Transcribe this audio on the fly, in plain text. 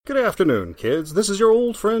Good afternoon, kids. This is your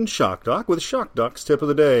old friend Shock Doc with Shock Doc's tip of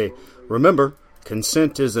the day. Remember,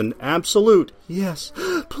 consent is an absolute yes,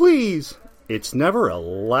 please. It's never a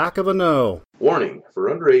lack of a no. Warning for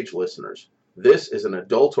underage listeners. This is an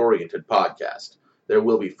adult-oriented podcast. There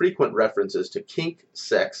will be frequent references to kink,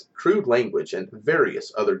 sex, crude language, and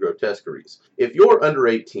various other grotesqueries. If you're under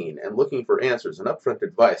 18 and looking for answers and upfront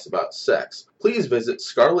advice about sex, please visit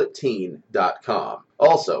scarletteen.com.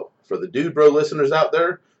 Also, for the dude bro listeners out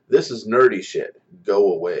there, this is nerdy shit.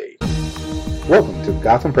 Go away. Welcome to the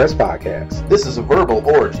Gotham Press Podcast. This is a verbal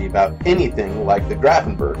orgy about anything like the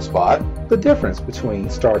Grafenberg spot, The difference between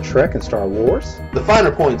Star Trek and Star Wars, the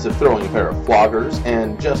finer points of throwing a pair of floggers,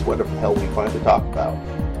 and just whatever the hell we find to talk about.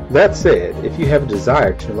 That said, if you have a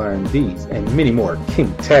desire to learn these and many more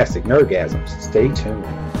kinktastic nerdgasms, stay tuned.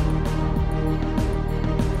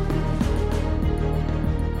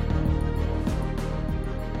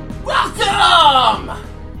 Welcome!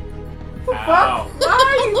 Ow. Why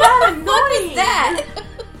are you that annoying? What is that?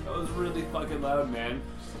 That was really fucking loud, man.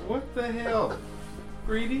 What the hell?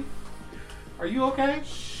 Greedy? Are you okay?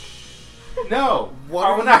 No.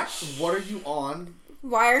 What are you on?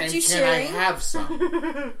 Why aren't And you can sharing? I have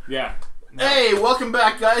some? Yeah. Hey, welcome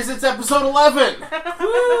back, guys. It's episode 11.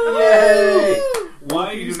 Yay!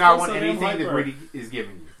 Why You you do not still want so damn anything that hyper? Greedy is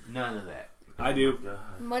giving you. None of that. I do.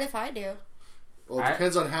 What if I do? Well, it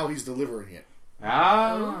depends on how he's delivering it.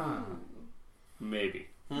 Ah. Maybe.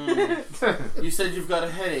 You said you've got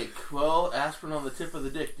a headache. Well, aspirin on the tip of the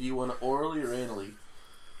dick. Do you want it orally or anally?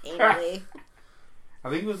 Anally. I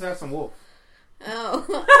think it was that some wolf. Oh.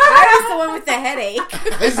 I was the one with the headache.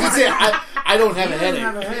 I was going to say, I don't have a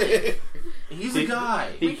headache. He's a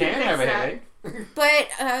guy. He can have a headache.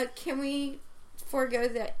 But, can we forego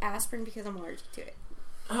the aspirin because I'm allergic to it?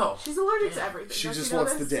 Oh. She's allergic to everything. She Don't just you know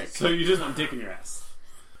wants the this? dick. So you just want dick in your ass.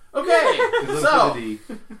 Okay, Look so, for the D.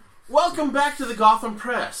 welcome back to the Gotham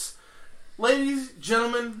Press. Ladies,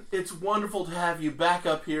 gentlemen, it's wonderful to have you back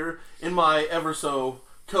up here in my ever so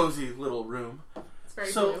cozy little room. It's very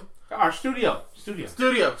So- blue. Our studio.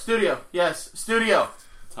 Studio, yes, studio.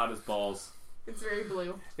 It's hot as balls. It's very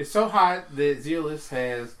blue. It's so hot that Zealous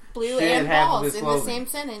has Blue shed and half of balls his in the clothing. same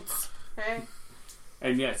sentence. Okay?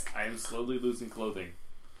 And yes, I am slowly losing clothing.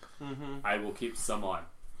 I will keep some on.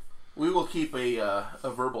 We will keep a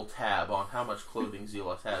verbal tab on how much clothing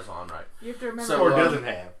Zealous has on, right? You have to remember. So, Or doesn't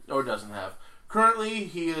have. Or doesn't have. Currently,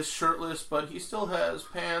 he is shirtless, but he still has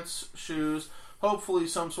pants, shoes, hopefully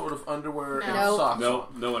some sort of underwear and No. socks No,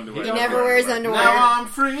 on. no underwear. He never wears underwear. Now I'm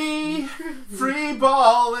free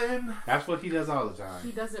balling. That's what he does all the time.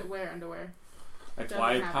 he doesn't wear underwear. That's Doesn't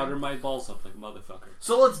why I happen. powder my balls up like a motherfucker.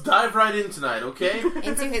 So let's dive right in tonight, okay?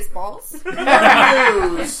 Into his balls? His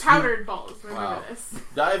News. powdered balls. Remember Wow. this.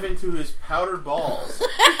 Dive into his powdered balls.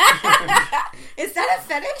 Is that a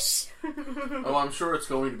fetish? Oh, I'm sure it's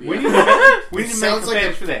going to be. We need to make sounds a like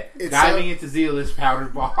fetish a- for that. it Diving sound- into Zealous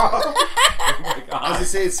powdered ball. Oh my god. I was going to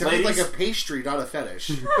say, it sounded Ladies? like a pastry, not a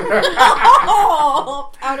fetish.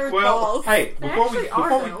 Oh, powdered Well, balls. hey, They before actually we are,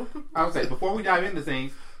 before though. I would say before we dive into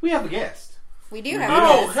things, we have a guest. We do have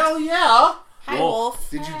Oh, a guest. hell yeah! Hi, Wolf. Wolf.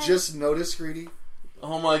 Did you just notice, Greedy?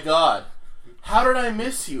 Oh my god. How did I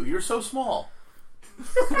miss you? You're so small.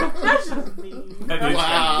 That's just mean. That is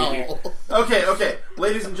kind of weird. Okay.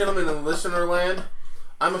 Ladies and gentlemen in listener land,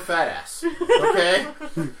 I'm a fat ass. Okay?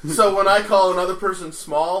 So when I call another person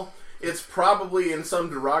small, it's probably in some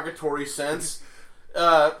derogatory sense.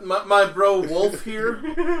 My bro Wolf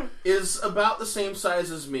here is about the same size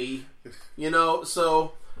as me. You know,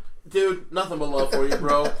 so... Dude, nothing but love for you,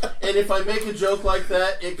 bro. And if I make a joke like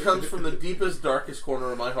that, it comes from the deepest, darkest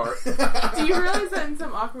corner of my heart. Do you realize that in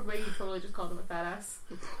some awkward way you totally just called him a fat ass?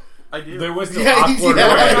 I do. There was no Yeah, awkward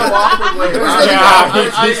yeah. way. no awkward way. There was around nothing-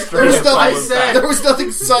 it. I- just There was, straight up I nothing, said- there was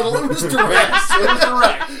nothing subtle. It was direct. It was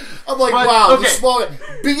direct. I'm like, But, wow, okay. the small,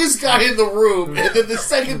 biggest guy in the room, and then the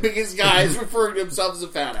second biggest guy is referring to himself as a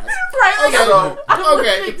fat ass. Right, like Okay. So, I'm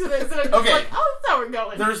Okay. listening to this and I'm just Okay. like, oh, that's how we're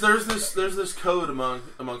going. there's this code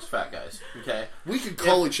amongst fat guys. Okay. We can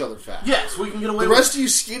call each other fat. Yes, we can get away The with rest of you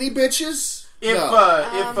skinny bitches? If no.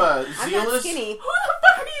 I'm not Zealous, skinny. Who the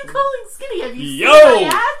fuck are you calling skinny? Have you Yo! seen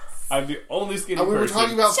my ass? I'm the only skinny And we were person.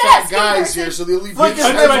 talking about Shut fat up, skinny guys person. here, so the only Like, big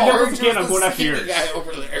I guy never in never again, I'm going after skinny yours. guy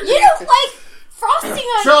over there. You don't like frosting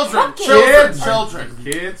on children.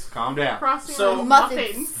 Kids, calm down. Frosting So- on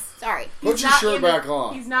muffins. muffins. Sorry. Put He's your not shirt in back the-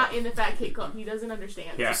 on. He's not in the fat kid club. He doesn't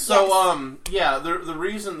understand. Yeah. So the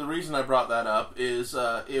reason I brought that up is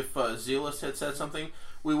if Zealous had said something,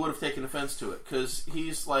 we would have taken offense to it because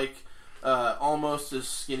he's like almost as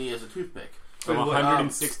skinny as a toothpick. I'm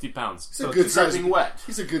 160 pounds. He's a good size. Dripping wet.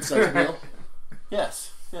 He's a good sized meal.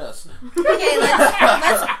 Yes. Yes. Okay,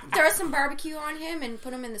 let's throw some barbecue on him and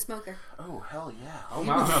put him in the smoker. Oh, hell yeah. Oh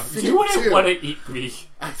my! You wouldn't too. want to eat me.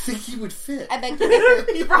 I think he would fit. I beg to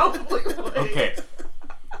differ. He probably would. Okay.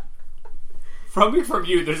 From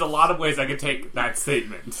you, there's a lot of ways I could take that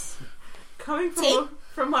statement. Coming Take-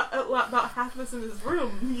 from about half of us in this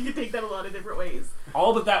room, you could take that a lot of different ways.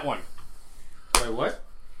 All but that one. Wait, what?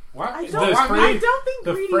 What? I The don't, Why phrase- I don't think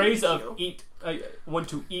The greedy phrase means of you. eat, want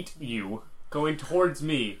to eat you, going towards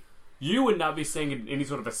me, you would not be saying it in any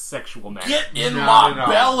sort of a sexual manner. Get in No, my no.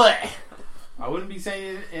 belly! I wouldn't be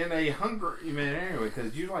saying it in a hunger manner anyway,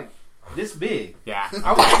 because you're like this big. Yeah.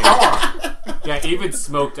 I was far. Yeah, even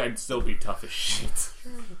smoked, I'd still be tough as shit.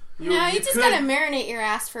 No, you just gotta marinate your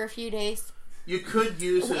ass for a few days. You could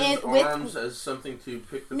use his With- arms as something to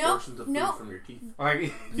pick the No, portions of food no. from your teeth.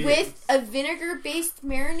 Like, With a vinegar-based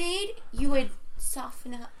marinade, you would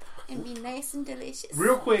soften up and be nice and delicious.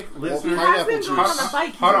 real quick, He listeners. Pineapple has been juice. going on a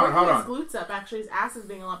bike. He's Hold on, working hold his on. glutes up. Actually, his ass is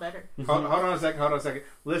being a lot better. Hold on a second.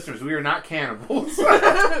 Listeners, we are not cannibals.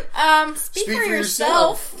 Speak for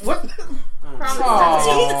yourself. What? Promise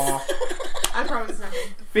Aww. nothing. I promise nothing.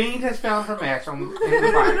 Fiend has found her match in the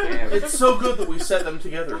podcast. It's so good that we set them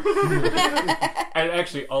together. And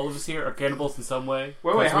actually, all of us here are cannibals in some way.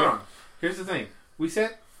 Wait, hold on. Here's the thing. We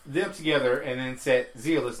set them together and then set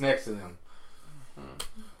Zealous next to them.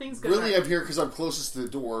 Things go Really, right. I'm here because I'm closest to the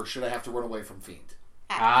door. Should I have to run away from Fiend?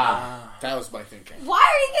 Ah. That was my thinking. Why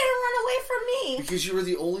are you gonna run away from me? Because you were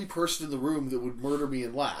the only person in the room that would murder me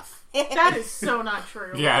and laugh. That is so not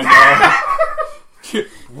true. Yeah, no.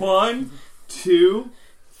 1, 2,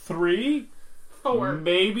 3, 4.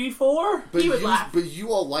 maybe 4? But He would laugh. But you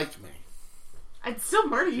all liked me. I'd still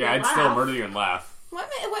murder you. Yeah, and I'd still laugh. murder you and laugh. What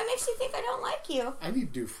makes you think I don't like you? I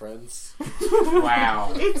need new friends.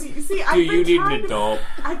 Wow. It's, you see, Do you need an adult?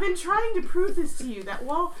 I've been trying to prove this to you that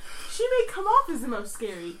while she may come off as the most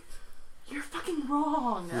scary, you're fucking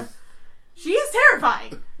wrong. She is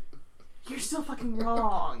terrifying. You're still fucking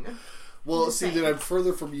wrong. Well, Just see, saying. then I'm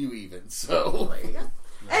further from you even, so... There you go.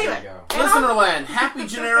 Anyway, go. and on- Listenerland, happy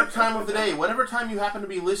generic time of the day. Whatever time you happen to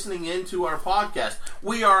be listening into our podcast,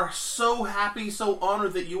 we are so happy, so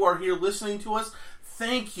honored that you are here listening to us.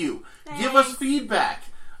 Thank you. Give us feedback.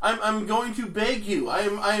 I'm going to beg you.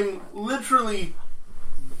 I'm literally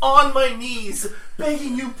on my knees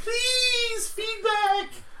begging you, please, feedback.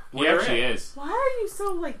 He actually is. why are you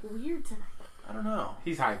so weird tonight? I don't know.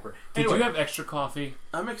 He's hyper. Did Anyway, you have extra coffee?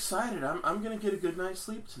 I'm excited. I'm going to get a good night's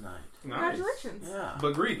sleep tonight. nice. Congratulations. Yeah.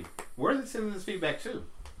 But Greedy, where are they sending this feedback to?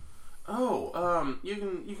 Oh, you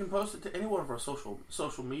can post it to any one of our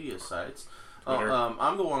social media sites. Twitter.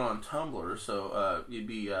 I'm the one on Tumblr, so you'd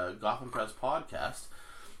be Gotham Press Podcast.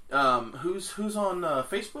 Who's on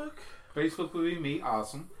Facebook? Facebook would be me.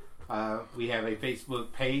 Awesome. We have a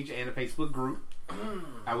Facebook page and a Facebook group.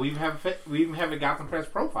 We even have a Gotham Press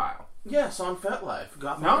profile. Yes, on FetLife.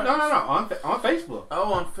 Gotham No, Press. on Facebook.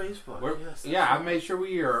 Oh, on Facebook. We're- Yes. yeah, I made sure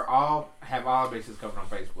we have all our bases covered on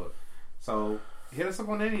Facebook. So hit us up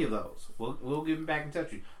on any of those. We'll get back in touch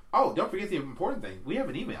with you. Oh, don't forget the important thing. We have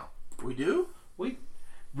an email. We do? We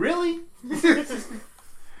really this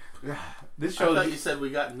I shows. thought you said we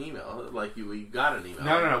got an email. Like we got an email.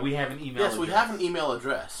 No. We have an email. Yes, we address. have an email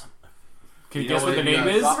address. Can you You know guess what the what name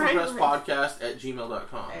it is? Gotham Right, Press right. Podcast at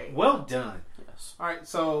gmail.com. Hey. Well done. Yes. All right,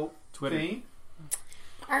 so Twitter. Fiend,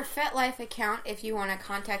 Our FetLife account, if you want to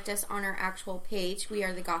contact us on our actual page, we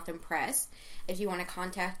are the Gotham Press. If you want to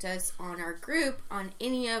contact us on our group on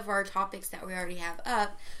any of our topics that we already have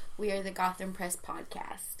up, we are the Gotham Press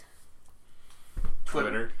Podcast.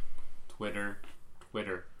 Twitter. Twitter.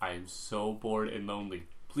 I am so bored and lonely.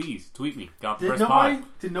 Please tweet me. Gotham did Press nobody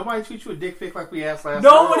Pod. tweet you a dick pic like we asked last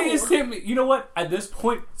Nobody time? is sending me. You know what? At this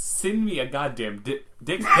point, send me a goddamn dick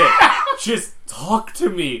pic. Just talk to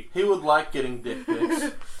me. He would like getting dick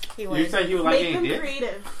pics. He You would. say you would like Make any them dick?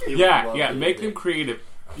 creative. He would Yeah, love yeah. getting Make dick. them creative.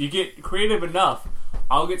 You get creative enough,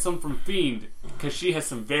 I'll get some from Fiend because she has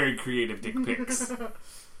some very creative dick pics,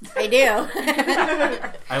 I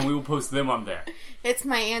do. and we will post them on there. It's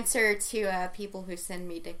my answer to people who send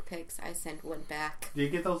me dick pics. I send one back. Do you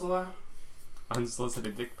get those a lot?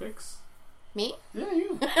 Unsolicited dick pics. Me? Yeah,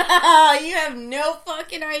 you. You have no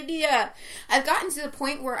fucking idea. I've gotten to the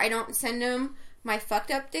point where I don't send them my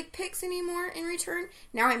fucked up dick pics anymore in return.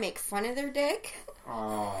 Now I make fun of their dick.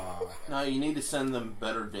 Aww. No, you need to send them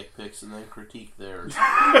better dick pics and then critique theirs.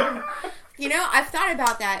 You know, I've thought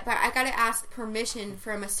about that, but I gotta ask permission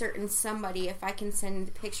from a certain somebody if I can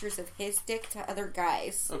send pictures of his dick to other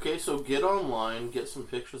guys. Okay, so get online, get some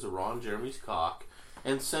pictures of Ron Jeremy's cock,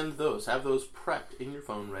 and send those. Have those prepped in your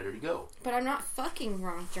phone, ready to go. But I'm not fucking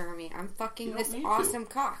Ron Jeremy. I'm You fucking don't this need to. awesome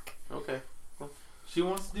cock. Okay. Well, She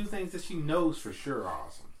wants to do things that she knows for sure are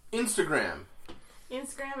awesome. Instagram.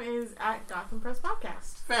 Instagram is at Gotham Press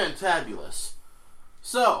Podcast. Fantabulous.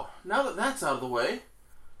 So, now that that's out of the way,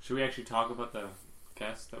 Should we actually talk about the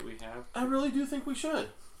guest that we have? I really do think we should.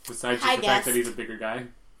 Besides Hi, just the fact guest. that he's a bigger guy.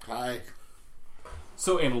 Hi.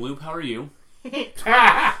 So, Antelope, how are you?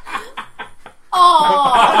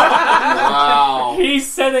 Oh, Wow. He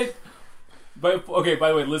said it. But okay, by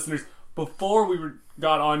the way, listeners, before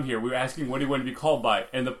got on here, we were asking what he wanted to be called by,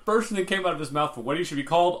 and the first thing that came out of his mouth for what he should be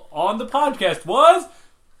called on the podcast was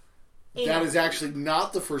That is actually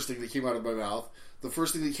not the first thing that came out of my mouth. The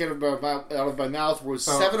first thing that came out of my mouth was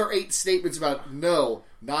 7 or 8 statements about no,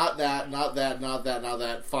 not that, not that, not that, not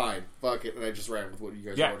that. Fine, fuck it, and I just ran with what you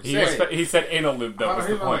guys yeah. already He, said. he said Antelope. That was the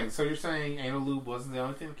Here's my thing. point. So you're saying anal lube wasn't the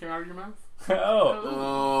only thing that came out of your mouth?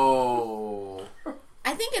 Oh, Oh.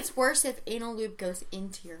 I think it's worse if anal lube goes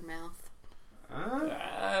into your mouth.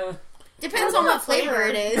 Depends Depends on on what the flavor flavor.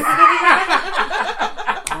 it is.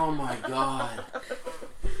 Oh my god.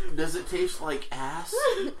 Does it taste like ass?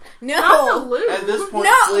 Not the No. lube. At this point,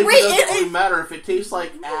 No, flavor wait, doesn't it- really matter. If it tastes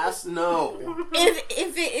like ass, no.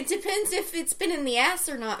 If it depends if it's been in the ass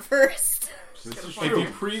or not first. This is if true. you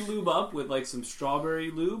pre-lube up with like some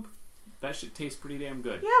strawberry lube, that should taste pretty damn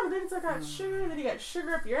good. Yeah, but then it's like got sugar, then you got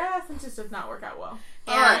sugar up your ass, and it just does not work out well.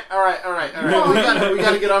 Yeah. All right. We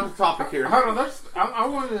gotta get on the topic here. Hold on, I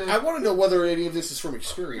wanted to... I want to know whether any of this is from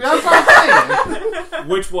experience. That's what I'm saying.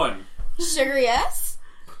 Which one? Sugary ass?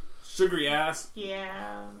 Sugary ass.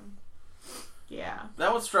 Yeah. Yeah.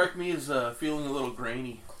 That would strike me as feeling a little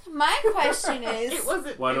grainy. My question is, It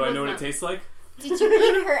wasn't. Why do I was know what it not- tastes like? did you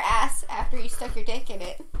eat her ass after you stuck your dick in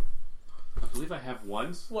it? I believe I have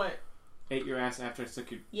once. What? Ate your ass after I stuck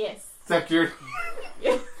your... Yes. Except you're...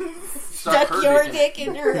 Stuck her your dick dick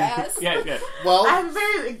in her ass? Yeah. Well, I have a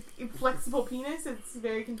very flexible penis. It's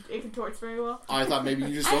very it contorts very well. I thought maybe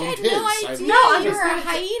you just I owned had his. no I- idea No, I'm you just were a gonna-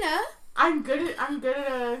 hyena. I'm good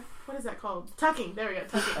at what is that called? Tucking. There we go.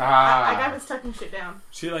 Tucking. Ah. I got this tucking shit down.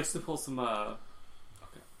 She likes to pull some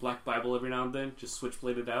Black Bible every now and then, just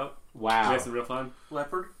switchblade it out. Wow. She has some real fun.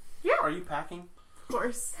 Leopard? Yeah. Are you packing? Of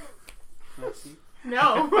course. Let's see.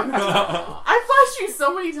 No. I flashed you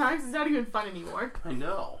so many times. It's not even fun anymore. I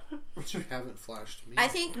know. But you haven't flashed me. I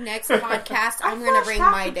think next podcast I'm I going to flashed bring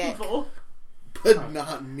half my the dick. people. But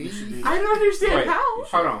not me. I don't understand Wait, how.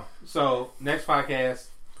 hold on. So, next podcast,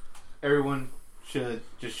 everyone should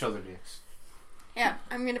just show their dicks. Yeah,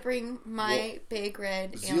 I'm going to bring my big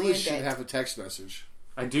red alien Zila should dick. have a text message.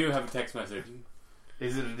 I do have a text message.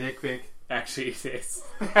 Is it a dick pic? Actually, it is.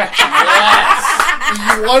 You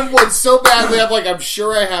want one so badly, I'm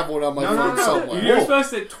sure I have one on my No, phone no. somewhere. You're supposed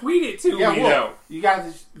to tweet it to Yeah, me, well, though. you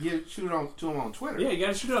guys shoot it to them on Twitter. Yeah, you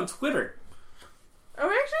gotta shoot it on Twitter. Are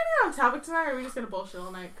we actually going to on topic tonight, or are we just going to bullshit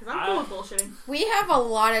all night? Because I'm cool with bullshitting. We have a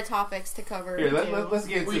lot of topics to cover. Here, let's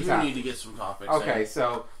get into We the do topic. need to get some topics. Okay, in.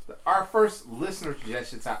 so our first listener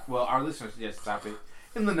suggested topic, our listener suggested topic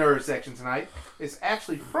in the nerd section tonight is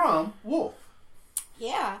actually from Wolf.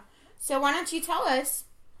 Yeah. So why don't you tell us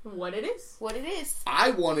What it is. what it is? I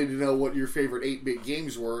wanted to know what your favorite 8-bit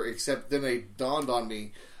games were, except then they dawned on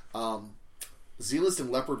me. Zealous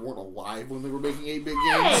and Leopard weren't alive when they were making 8-bit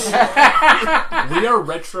games. We are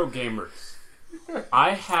retro gamers.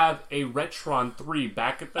 I have a Retron 3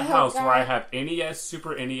 back at the house God. where I have NES,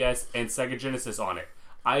 Super NES, and Sega Genesis on it.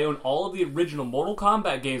 I own all of the original Mortal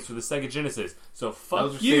Kombat games for the Sega Genesis. So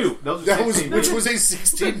fuck you. Those are That was 16 which was a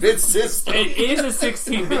 16-bit system. It is a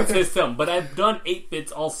 16-bit system, but I've done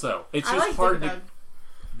 8-bits also. It's I just like hard Dig to... Dug.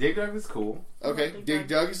 Dig Dug is cool. Okay, Dig Dig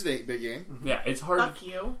Dug. Dug is an 8-bit game. Yeah, it's hard Fuck to...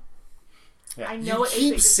 you. Yeah. I know You what keep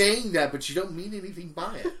 8-bit is. saying that, but you don't mean anything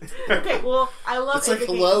by it. Okay, well, I love It's like, 8-bit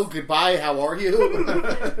hello, games. goodbye, how are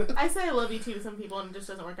you? I say I love you too to some people, and it just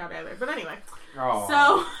doesn't work out either. But anyway, Oh.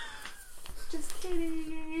 so... Just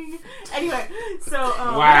kidding. Anyway, so...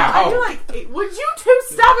 Wow. I feel like... Would you two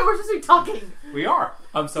stop it? We're supposed to be talking. We are.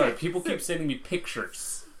 I'm sorry, people keep sending me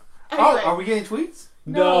pictures. Anyway, Oh, are we getting tweets?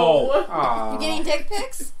 No. Oh. You getting dick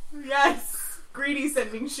pics? Yes. Greedy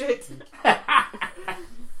sending shit.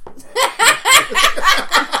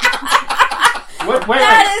 Wait.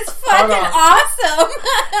 That is fucking awesome!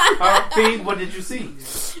 Fiend, what did you see?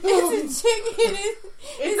 It's a chicken.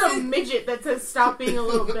 It's a midget that says stop being a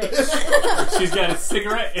little bitch. She's got a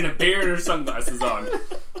cigarette and a beard and her sunglasses on.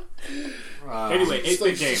 Anyway, It's 8-bit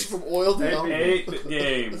like she's games. from Oil to Elm. 8-bit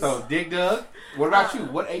games. So, Dig Dug. What about you?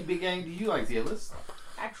 What 8-bit game do you like, Zealous?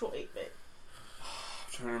 Actual 8-bit.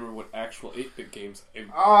 I'm trying to remember what actual 8-bit games.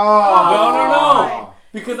 Oh. No.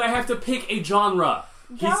 Because I have to pick a genre.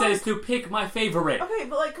 He says to pick my favorite. Okay,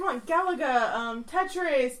 but like, come on, Galaga,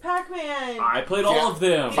 Tetris, Pac-Man. I played all of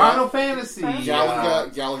them. Final Fantasy.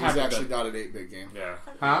 Galaga's actually not an 8-bit game. Yeah.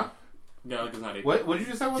 Huh? Galaga's not 8-bit. What did you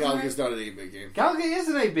just say? Galaga's not an 8-bit game. Galaga is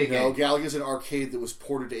an 8-bit game. No, Galaga's an arcade that was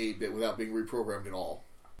ported to 8-bit without being reprogrammed at all.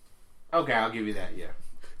 Okay, I'll give you that. Yeah.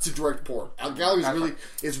 It's a direct port. Galaga's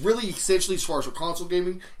it's really essentially, as far as for console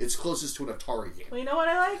gaming, it's closest to an Atari game. Well, you know what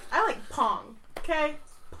I like? I like Pong. Okay?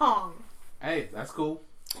 Pong. Hey, that's cool.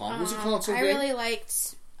 Pong was a console I game. really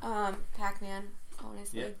liked Pac-Man,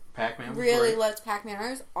 honestly. Yeah, Pac-Man was Really great. loved Pac-Man. I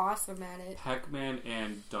was awesome at it. Pac-Man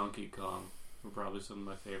and Donkey Kong were probably some of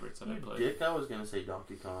my favorites that I played. Dick, I was gonna say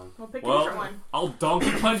Donkey Kong. Well, pick a different Well, one. I'll Donkey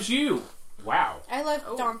Punch you. Wow. I loved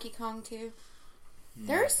Oh. Donkey Kong too.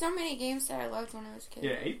 There were so many games that I loved when I was a kid.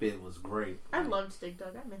 Yeah, 8-bit was great. I loved Dig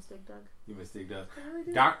Dug. I miss Dig Dug. You missed Dig Dug. I really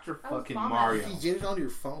did. Dr. I was fucking bombing. Mario. You get it on your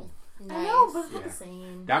phone. Nice. I know, but it's not Yeah. the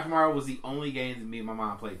same. Dr. Mario was the only game that me and my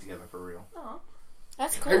mom played together for real. Oh.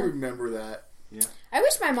 That's I cool. remember that. I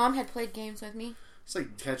wish my mom had played games with me. It's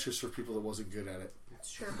like Tetris for people that wasn't good at it. It's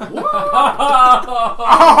true.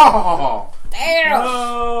 Oh! Damn!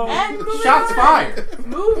 No. And moving Shots on. fired!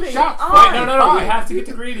 Moving Shots on. fired. Wait, no. We Fine. have to get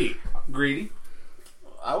to Greedy. Greedy.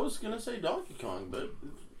 I was gonna say Donkey Kong, but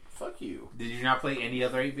fuck you. Did you not play any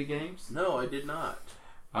other 8-bit games? No, I did not.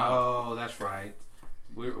 Oh, that's right.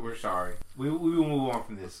 We're sorry. We will move on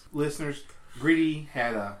from this. Listeners, Greedy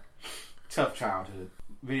had a tough childhood.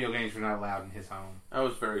 Video games were not allowed in his home. I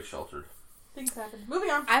was very sheltered. Things happen. Moving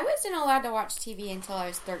on. I wasn't allowed to watch TV until I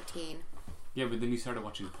was 13. Yeah, but then you started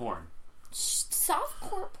watching porn.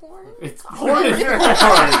 Softcore porn? It's porn. It's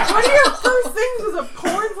porn. One of your first things was a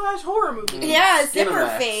porn/horror movie. Yeah, Cinemax. Zipper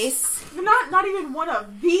Face. Not even one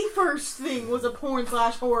of the first thing was a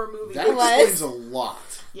porn/horror movie. That was? explains a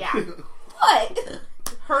lot. Yeah. What?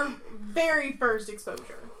 Her very first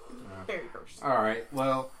exposure. Very first. All right.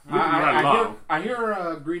 Well, Moving right along. I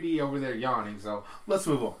hear Greedy over there yawning. So let's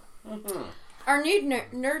move on. Our new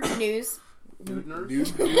nerd news. Nude nerds?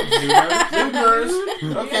 Dude, New nerd? Nude nerds?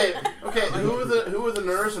 Okay. Who are the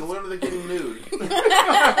nerds and when are they getting nude?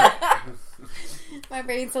 My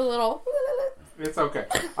brain's a little... It's okay.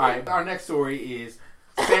 All right. Our next story is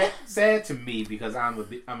sad to me because I'm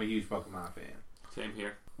a huge Pokemon fan. Same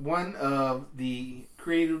here. One of the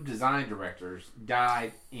creative design directors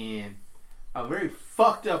died in a very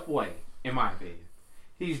fucked up way, in my opinion.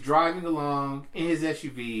 He's driving along in his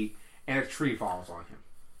SUV and a tree falls on him.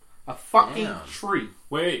 A fucking Damn. tree.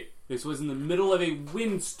 Wait, this was in the middle of a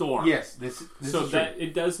windstorm. Yes, this So is that true.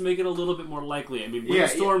 it does make it a little bit more likely. I mean, Yeah,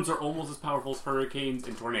 windstorms are almost as powerful as hurricanes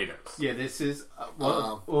and tornadoes. Yeah, this is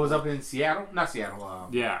what was up in Seattle? Not Seattle.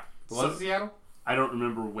 Yeah. Was it Seattle? I don't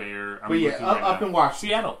remember where. I'm But yeah, looking up now. in Washington.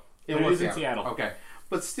 Seattle. It was is in Seattle. Okay,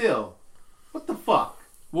 but still, what the fuck?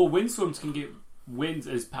 Well, windstorms can get winds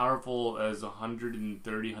as powerful as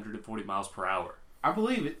 130, 140 miles per hour. I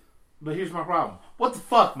believe it, but here's my problem. What the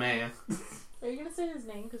fuck, man? Are you gonna say his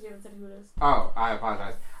name because you haven't said who it is? Oh, I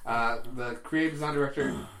apologize. The creative design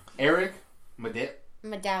director, Eric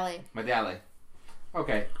Medali.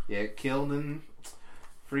 Okay, yeah, killed in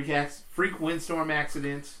freak windstorm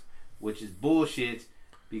accident, which is bullshit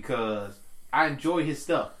because I enjoy his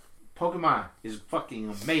stuff. Pokemon is fucking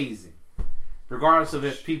amazing, regardless of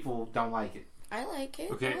if people don't like it. I like it.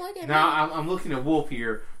 Okay. I like it. Now I'm looking at Wolf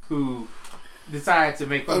here, who decided to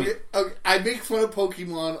make fun of okay, I make fun of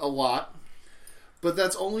Pokemon a lot, but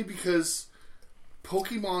that's only because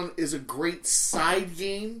Pokemon is a great side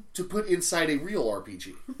game to put inside a real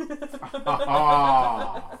RPG.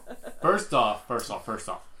 Oh. First off.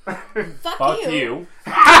 Fuck you.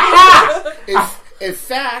 In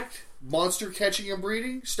fact, Monster Catching and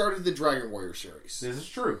Breeding started the Dragon Warrior series, This is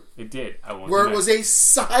true. It did. I won't where it deny. was a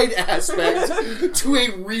side aspect to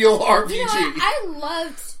a real RPG. You know what? I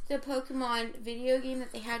loved the Pokemon video game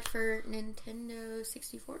that they had for Nintendo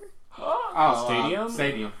 64. Oh,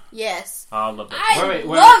 Stadium. Yes. I love that. I Wait.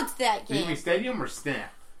 loved that Did you mean game. Stadium or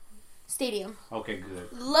Snap? Stadium. Okay,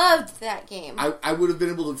 good. Loved that game. I would have been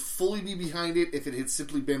able to fully be behind it if it had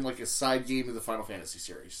simply been like a side game in the Final Fantasy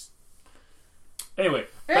series. Anyway,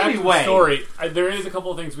 back to the story. There is a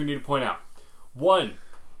couple of things we need to point out. One,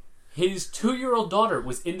 his 2-year-old daughter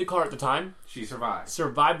was in the car at the time. She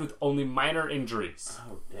Survived with only minor injuries.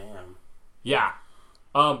 Oh, damn. Yeah.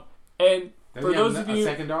 And Does for he have those of a you,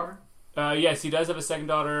 second daughter? yes, he does have a second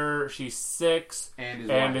daughter. She's 6,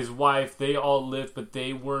 And his wife. They all lived, but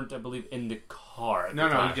they weren't, I believe, in the car. At No,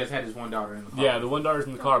 the time. he just had his one daughter in the car. Yeah, the one daughter's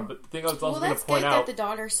in the car. But the thing I was also well, going that's to point good out. that the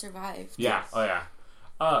daughter survived. Yeah. Oh,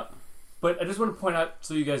 yeah. But I just want to point out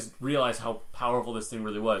so you guys realize how powerful this thing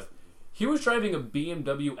really was. He was driving a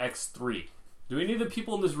BMW X3. Do any of the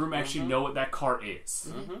people in this room actually know what that car is?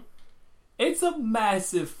 Mm-hmm. It's a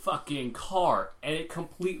massive fucking car, and it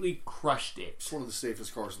completely crushed it. It's one of the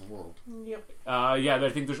safest cars in the world. Yep. Yeah, I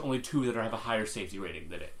think there's only 2 that have a higher safety rating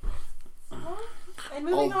than it. And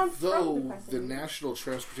moving on from Although the the precedent. National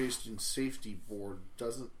Transportation Safety Board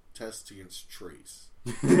doesn't test against trace.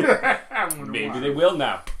 Maybe they will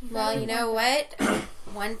now. Well, you know what?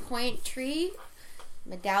 1 point tree.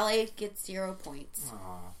 Medallion gets 0 points.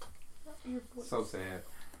 So sad.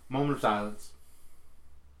 Moment of silence.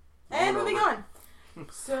 And moving on.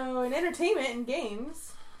 So, in entertainment and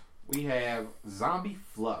games, We have Zombie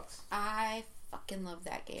Flux. I fucking love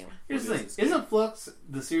that game. Here's the thing. Isn't Flux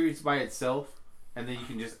the series by itself? And then you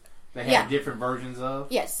can just... They have Yeah. different versions of?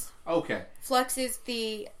 Yes. Okay. Flux is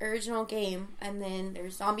the original game, and then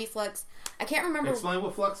there's Zombie Flux. I can't remember. Explain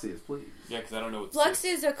what Flux is, please. Yeah, because I don't know what Flux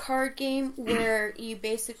is a card game where you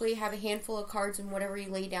basically have a handful of cards, and whatever you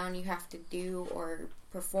lay down, you have to do or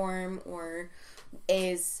perform, or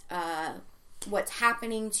is what's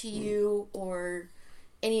happening to you, or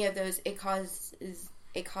any of those. It causes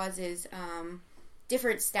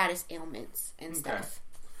different status ailments and stuff.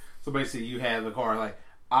 So basically, you have the card like,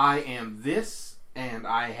 I am this, and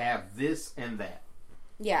I have this and that.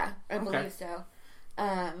 Yeah, I believe so.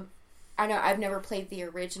 I know I've never played the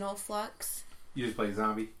original Flux. You just play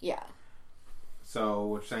Zombie? Yeah. So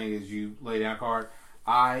what you're saying is you lay down a card,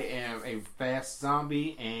 I am a fast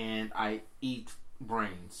zombie, and I eat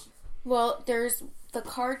brains. Well, there's the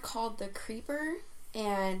card called the Creeper,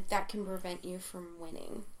 and that can prevent you from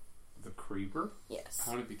winning. The Creeper? Yes.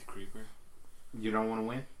 I want to beat the Creeper. You don't want to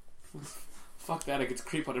win? Fuck that, I get to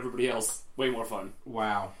creep on everybody else. Way more fun.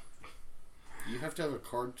 Wow. You have to have a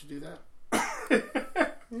card to do that?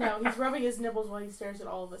 no, he's rubbing his nipples while he stares at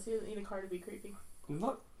all of us. He doesn't need a card to be creepy.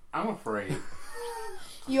 Look, I'm afraid.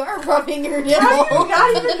 You are rubbing your nipple. How do you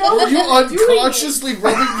not even know Are you what you're unconsciously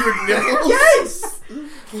rubbing your nipples? Yes!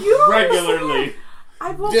 You don't Regularly. understand.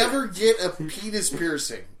 I woke Never get a penis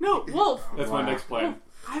piercing. No, Wolf. That's my next plan.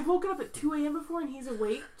 I've woken up at 2 a.m. before and he's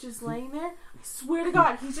awake, just laying there. I swear to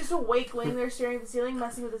God, he's just awake, laying there staring at the ceiling,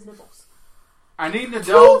 messing with his nipples. I need an 2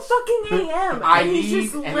 adult. fucking a.m. I and he's need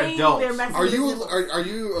just an laying adult. there messing Are with his you nipples. are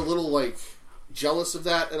you a little like jealous of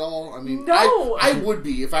that at all? I mean, No. I would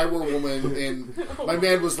be if I were a woman and my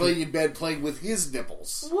man was laying in bed playing with his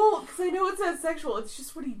nipples. Well, because I know it's not sexual, it's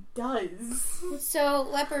just what he does. So,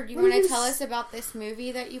 Leopard, you What want are to you tell us about this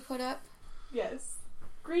movie that you put up? Yes.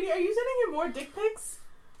 Greedy, are you sending him more dick pics?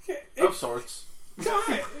 Of sorts.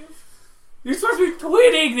 God. You're supposed to be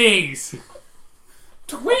tweeting these!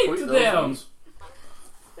 Tweet Tweet those them! ones.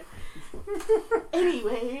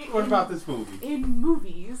 Anyway. What about this movie? In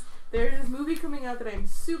movies, there's this movie coming out that I'm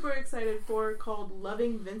super excited for called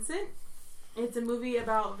Loving Vincent. It's a movie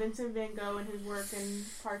about Vincent van Gogh and his work and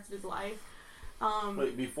parts of his life.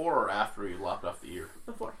 Wait, before or after he lopped off the ear?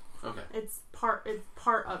 Before. Okay. It's part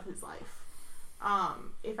of his life.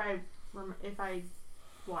 If I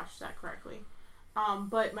watched that correctly.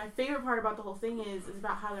 But my favorite part about the whole thing is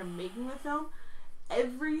about how they're making the film.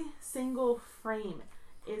 Every single frame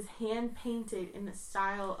is hand painted in the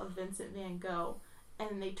style of Vincent van Gogh,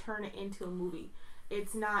 and they turn it into a movie.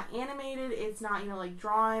 It's not animated, it's not, like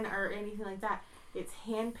drawn or anything like that. It's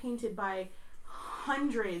hand painted by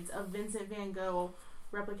hundreds of Vincent van Gogh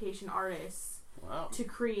replication artists to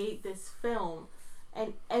create this film,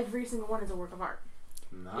 and every single one is a work of art.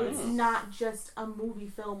 Nice. It's not just a movie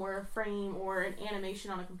film or a frame or an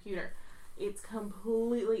animation on a computer. It's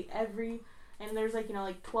completely and there's like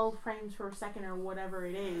 12 frames per second or whatever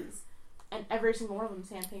it is, and every single one of them is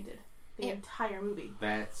hand painted. The entire movie.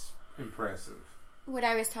 That's impressive. What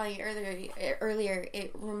I was telling you earlier,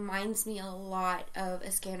 it reminds me a lot of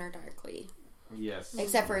A Scanner Darkly. Yes.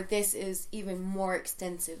 Except for this is even more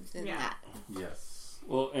extensive than that. Yes.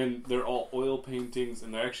 Well, and they're all oil paintings,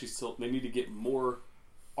 and they're actually still... They need to get more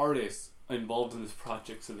artists involved in this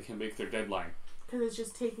project so they can make their deadline. Because it's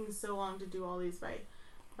just taking so long to do all these by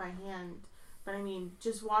hand. But I mean,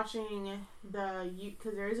 just watching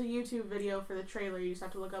because there is a YouTube video for the trailer. You just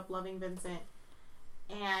have to look up Loving Vincent.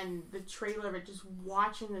 And the trailer of it, just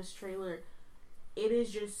watching this trailer, it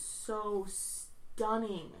is just so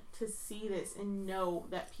stunning to see this and know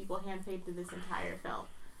that people hand painted this entire film.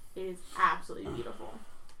 It is absolutely beautiful.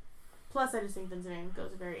 Plus, I just think Vincent van Gogh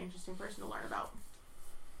is a very interesting person to learn about.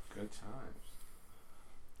 Good times.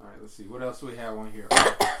 Alright, let's see. What else do we have on here?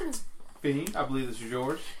 Fiend, I believe this is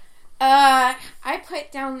yours. I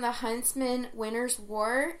put down the Huntsman Winter's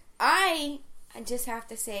War. I just have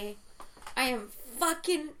to say, I am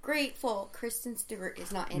fucking grateful Kristen Stewart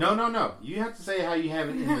is not in it. No. You have to say how you have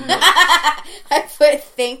it in the book. I put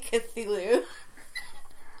Thank Cthulhu.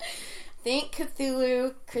 Thank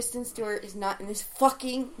Cthulhu, Kristen Stewart is not in this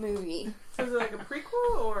fucking movie. So is it like a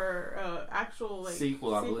prequel or actual like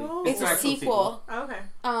Sequel, I believe. It's an a actual sequel. Oh, okay.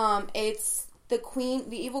 It's the queen,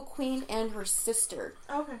 the evil queen, and her sister.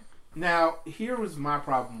 Okay. Now, here was my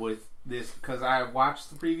problem with this, because I watched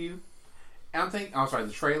the preview, and the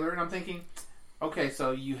trailer, and I'm thinking, okay,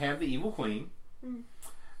 so you have the evil queen,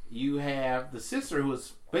 you have the sister who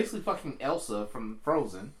is basically fucking Elsa from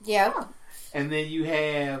Frozen, Yep. and then you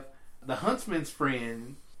have the huntsman's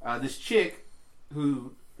friend, this chick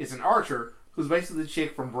who is an archer, who's basically the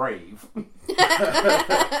chick from Brave.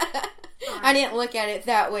 I didn't look at it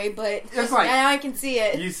that way, but It's like- now I can see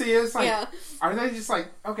it. You see, it's like, Yeah. are they just like,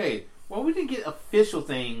 okay, well, we didn't get official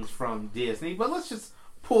things from Disney, but let's just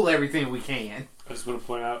pull everything we can. I just want to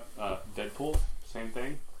point out Deadpool, same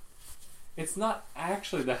thing. It's not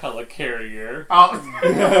actually the helicarrier.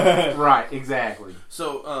 Oh, right, exactly.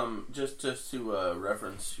 So, just to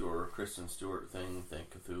reference your Kristen Stewart thing,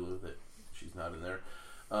 thank Cthulhu that she's not in there.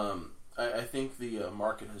 I think the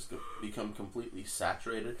market has become completely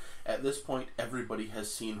saturated. At this point, everybody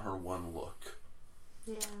has seen her one look.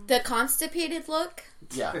 Yeah. The constipated look.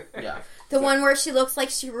 Yeah, yeah. The one where she looks like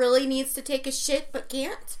she really needs to take a shit but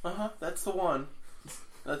can't. That's the one.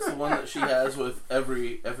 That's the one that she has with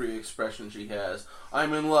every expression she has.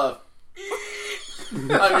 I'm in love.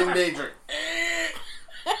 I'm in danger.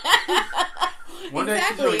 One day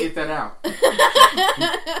she's Exactly. going to get that out.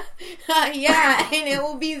 Yeah, and it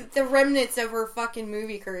will be the remnants of her fucking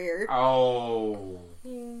movie career. Oh.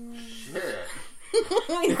 Shit.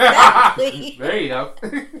 Exactly. There you go.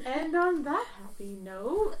 And on that happy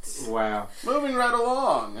note, Wow. Moving right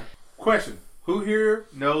along. Question. Who here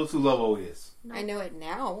knows who Lobo is? I know it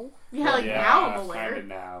now. now I'm aware. Kind of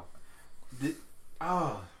now.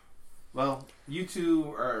 Oh. Well, you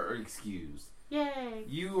two are excused. Yay!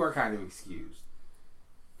 You are kind of excused.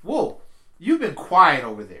 Whoa. You've been quiet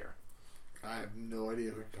over there. I have no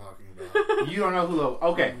idea what you're talking about. You don't know who Lobo...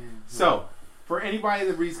 Okay. So, for anybody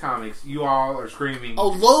that reads comics, you all are screaming... Oh,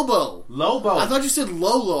 Lobo! Lobo. I thought you said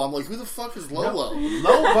Lolo. I'm like, who the fuck is Lolo?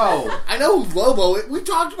 Lobo. I know who Lobo is. We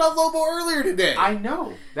talked about Lobo earlier today. I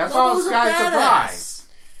know. That's why I was Lobo's a kind of badass. surprised.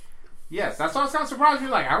 Yes, that's why I was kind of surprised. You're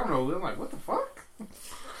like, I don't know. I'm like, what the fuck?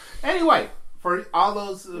 Anyway, for all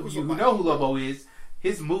those of you who know who Lobo is,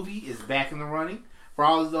 his movie is back in the running. For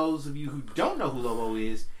all of those of you who don't know who Lobo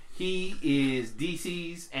is, he is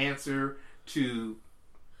DC's answer to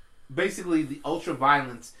basically the ultra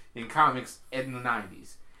violence in comics in the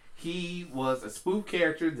 90s. He was a spoof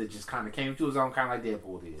character that just kind of came to his own, kind of like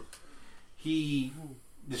Deadpool did. He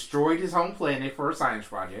destroyed his home planet for a science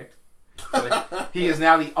project. So he is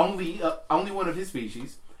now the only one of his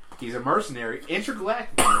species. He's a mercenary,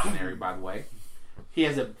 intergalactic mercenary, by the way. He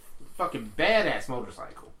has a fucking badass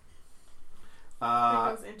motorcycle.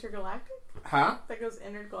 That goes intergalactic? Huh? That goes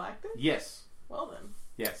intergalactic? Yes. Well then.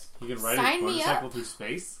 Yes. He can ride Sign his me motorcycle up. through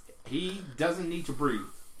space. He doesn't need to breathe.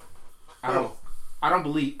 I don't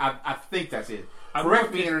believe. I think that's it. I'm Correct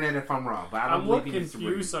more me, internet, if I'm wrong, but I don't I'm more believe he needs to breathe.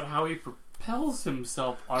 confused on how he propels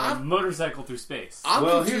himself on a motorcycle through space. I'm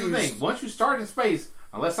Well, confused. here's the thing. Once you start in space,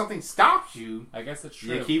 unless something stops you, I guess that's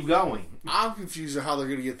true. you keep going. I'm confused on how they're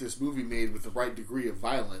going to get this movie made with the right degree of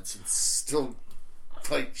violence and still,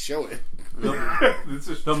 like, show it. This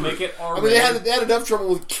is They'll true. make it I R-rated. mean, they had enough trouble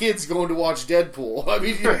with kids going to watch Deadpool. I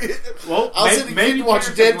mean, Well, I'll send a kid maybe to watch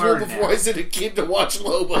parents have Deadpool learned before now. I send a kid to watch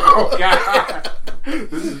Lobo. Oh God,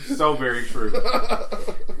 this is so very true.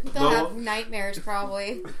 They'll Lobo- have nightmares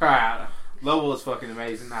probably. Lobo is fucking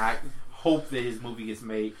amazing. I hope that his movie gets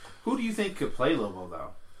made. Who do you think could play Lobo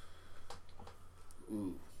though?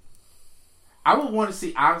 Ooh. I would want to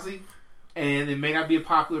see, honestly, and it may not be a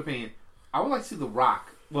popular opinion. I would like to see The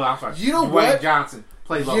Rock. Well, I'm sorry. You know Dwayne what? Johnson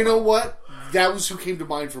play Lobo. You know what? That was who came to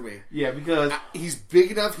mind for me. Yeah, because He's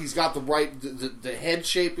big enough. He's got the right. The head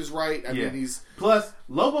shape is right. I mean, he's. plus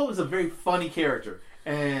Lobo is a very funny character,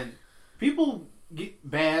 and people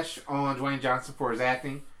bash on Dwayne Johnson for his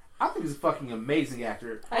acting. I think he's a fucking amazing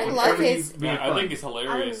actor. I Whenever love he's his- being Yeah, I funny. think it's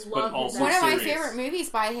hilarious, I but love also his One of my serious. favorite movies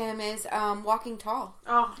by him is Walking Tall.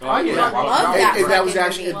 Oh, Oh, yeah. love Love it. that And that was fucking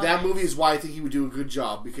actually movie. and that movie is why I think he would do a good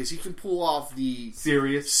job because he can pull off the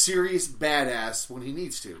serious. serious badass when he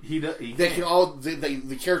needs to. He They can. can all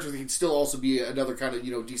the character can still also be another kind of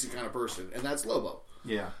decent kind of person, and that's Lobo.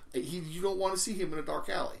 Yeah. You don't want to see him in a dark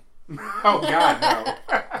alley. Oh God, no.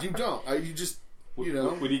 You don't. You just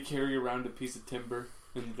Would he carry around a piece of timber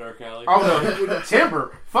in the dark alley? Oh no,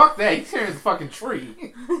 timber. Fuck that. He's tearing the fucking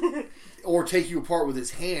tree. or take you apart with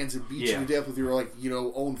his hands and beat Yeah. you to death with your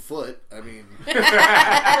own foot. I mean, Wait,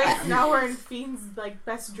 now we're in Fiend's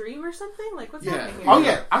best dream or something? Like what's Yeah. happening here? Oh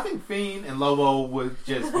yeah, I think Fiend and Lobo would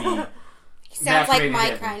just be sounds like Masturbating my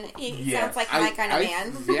heaven. kind. He Yes. sounds like my kind of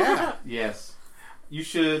man. Yeah. Yes. You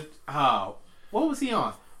should. What was he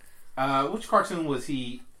on? Which cartoon was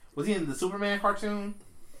he? Was he in the Superman cartoon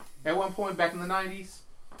at one point back in the 90s?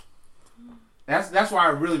 That's where I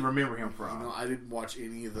really remember him from. I didn't watch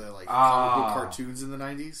any of the comic book cartoons in the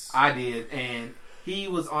 90s. I did, and he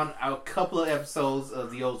was on a couple of episodes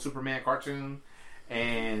of the old Superman cartoon,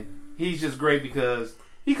 and he's just great because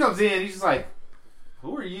he comes in, he's just like,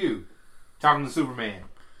 "Who are you?" Talking to Superman.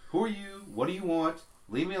 "Who are you? What do you want?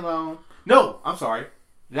 Leave me alone." No, I'm sorry.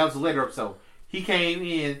 That was a later episode. He came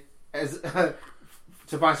in as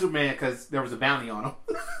to find Superman because there was a bounty on him.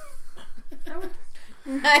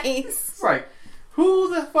 Nice. It's like,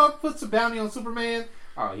 who the fuck puts a bounty on Superman?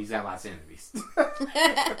 Oh, he's got lots of enemies.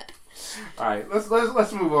 All right,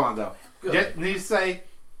 let's move on though. Just need to say,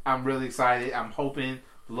 I'm really excited. I'm hoping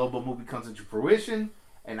the Lobo movie comes into fruition,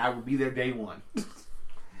 and I will be there day one.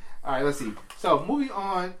 All right, let's see. So moving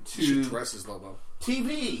on You should to dress as Lobo.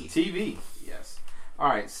 TV. Yes. All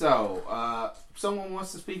right. So, someone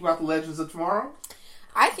wants to speak about the Legends of Tomorrow.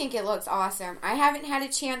 I think it looks awesome. I haven't had a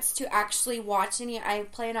chance to actually watch any. I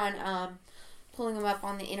plan on pulling them up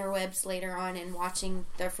on the interwebs later on and watching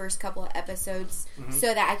the first couple of episodes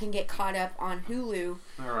so that I can get caught up on Hulu.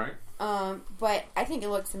 All right. But I think it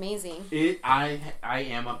looks amazing. I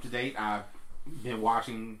am up to date. I've been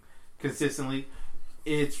watching consistently.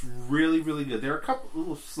 It's really, really good. There are a couple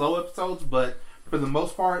little slow episodes, but for the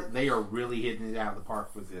most part, they are really hitting it out of the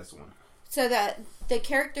park with this one. So the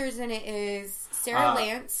characters in it is Sarah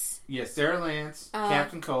Lance. Yes, Sarah Lance,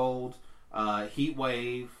 Captain Cold, Heat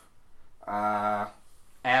Wave,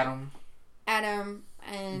 Adam, and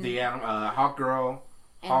Hawk Girl,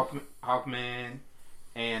 Hawkman,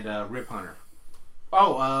 and Rip Hunter.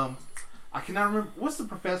 Oh, I cannot remember. What's the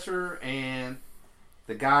professor and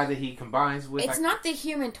the guy that he combines with? It's not the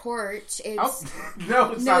Human Torch. It's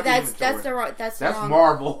no, it's not. That's the wrong. that's That's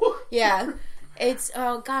Marvel. Yeah, it's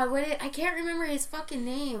God. I can't remember his fucking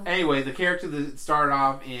name. Anyway, the character that started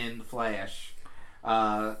off in Flash,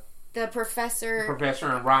 the professor,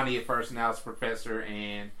 and Ronnie at first, now it's Professor,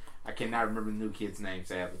 and I cannot remember the new kid's name,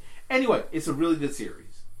 sadly. Anyway, it's a really good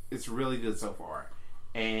series. It's really good so far,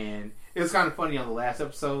 and it was kind of funny on the last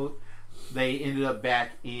episode. They ended up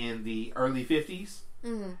back in the early 50s.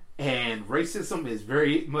 Mm-hmm. And racism is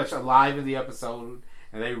very much alive in the episode,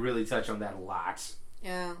 and they really touch on that a lot.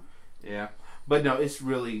 Yeah. But no, it's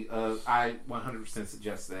really, I 100%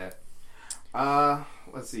 suggest that.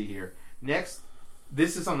 Let's see here. Next,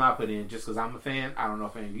 this is something I put in just because I'm a fan. I don't know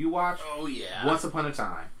if any of you watch. Oh, yeah. Once Upon a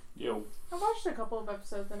Time. Yo. I watched a couple of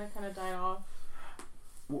episodes and it kind of died off.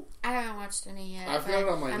 I haven't watched any yet. I've got it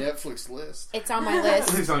on my Netflix list. It's on my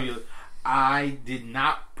list. It's on you. I did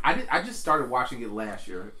not. I just started watching it last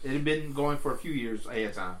year. It had been going for a few years ahead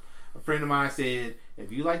of time. A friend of mine said,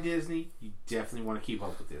 if you like Disney, you definitely want to keep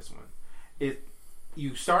up with this one.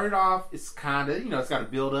 You started off, it's kind of, it's got to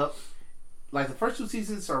build up. Like the first two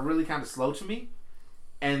seasons are really kind of slow to me.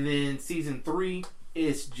 And then season 3,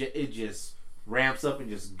 it just ramps up and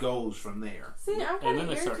just goes from there. See, I'm kind of And then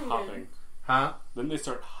they start hopping. Huh? Then they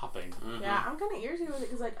start hopping. Mm-hmm. Yeah, I'm kind of irritated with it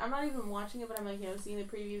because I'm not even watching it, but I'm seeing the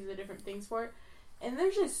previews of the different things for it. And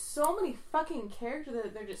there's just so many fucking characters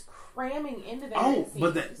that they're just cramming into there. Oh,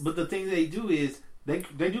 but the thing they do is they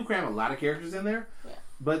do cram a lot of characters in there. Yeah.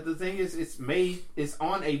 But the thing is, it's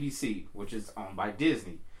on ABC, which is owned by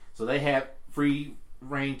Disney, so they have free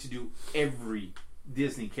reign to do every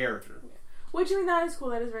Disney character. Yeah. Which that is cool.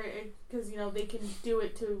 That is very because they can do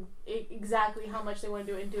it to exactly how much they want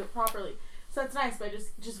to do it and do it properly. So that's nice. But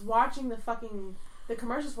just watching the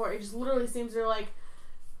commercials for it just literally seems they're like,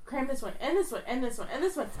 cram this one, and this one, and this one, and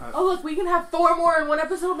this one. Oh, look, we can have 4 more in one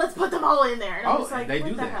episode. Let's put them all in there. And I'm just like, they what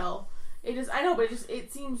do the that. hell? I know, but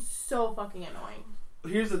it seems so fucking annoying.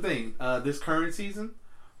 Here's the thing. This current season,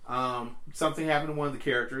 something happened to one of the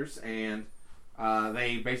characters, and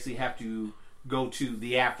they basically have to go to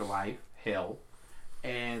the afterlife, hell,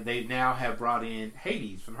 and they now have brought in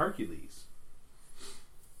Hades from Hercules.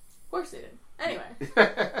 Of course they did.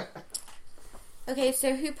 Anyway. Okay,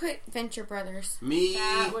 so who put Venture Brothers? Me.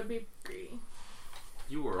 That would be greedy.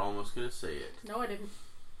 You were almost going to say it. No, I didn't.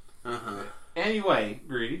 Uh-huh. Anyway,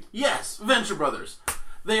 Greedy. Yes, Venture Brothers.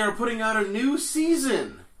 They are putting out a new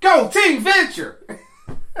season. Go Team Venture!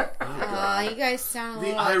 You guys sound a The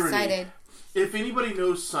little irony. excited. If anybody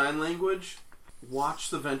knows sign language, watch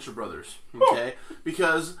the Venture Brothers, okay?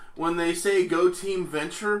 Because when they say go Team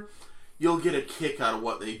Venture, you'll get a kick out of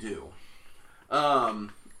what they do.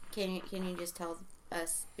 Can you just tell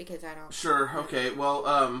us, because I don't. Sure, okay. Well,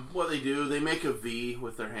 what they do, they make a V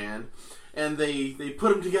with their hand, and they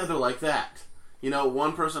put them together like that.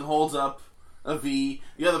 One person holds up a V.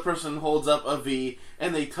 The other person holds up a V,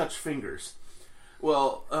 and they touch fingers.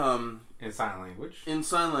 Well, In sign language. in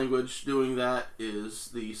sign language, doing that is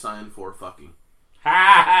the sign for fucking.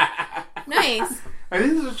 Nice. And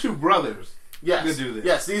these are the two brothers. Yes, to do this.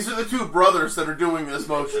 yes, these are the two brothers that are doing this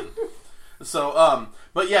motion. So,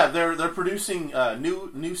 but yeah, they're producing a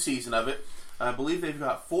new season of it. I believe they've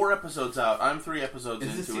got 4 episodes out. I'm 3 episodes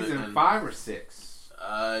Is this into season it. and- 5 or 6?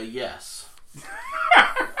 Yes.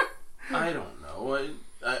 I don't know.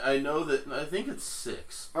 I know that I think it's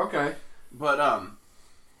 6. Okay. But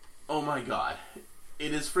oh my god,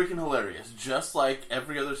 it is freaking hilarious. Just like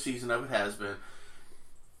every other season of it has been.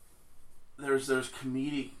 There's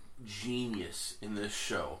comedic genius in this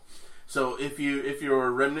show. So if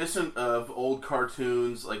you're reminiscent of old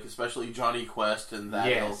cartoons, like especially Johnny Quest and that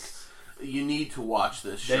ilk, you need to watch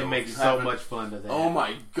this show. They make If you so haven't- much fun of that. Oh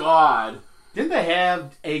my god! Didn't they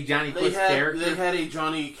have a Johnny Quest character? They had a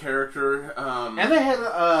Johnny character, and they had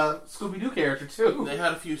a Scooby-Doo character too. they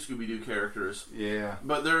had a few Scooby-Doo characters. Yeah.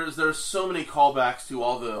 But there's so many callbacks to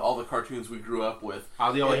all the cartoons we grew up with.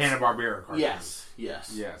 All the old It's- Hanna-Barbera cartoons.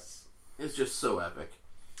 Yes. It's just so epic.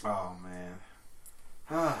 Oh man.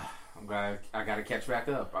 I'm glad I got to catch back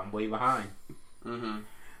up. I'm way behind. Mm-hmm.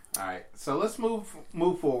 All right, so let's move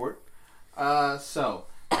forward. So,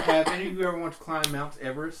 have any of you ever wanted to climb Mount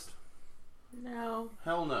Everest? No.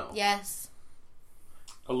 Hell no. Yes.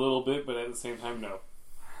 A little bit, but at the same time, no.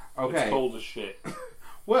 Okay. It's cold as shit.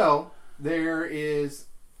 Well, there is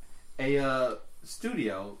a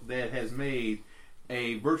studio that has made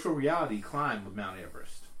a virtual reality climb of Mount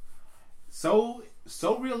Everest. So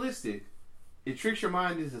realistic, it tricks your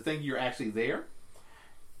mind into thinking you're actually there,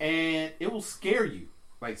 and it will scare you,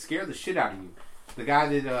 like scare the shit out of you. The guy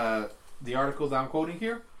that the article that I'm quoting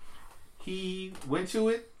here, he went to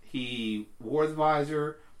it. He wore the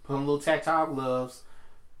visor, put on little tactile gloves.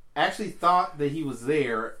 Actually thought that he was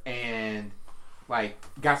there, and like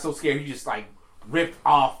got so scared he just like ripped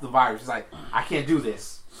off the virus. He's like, I can't do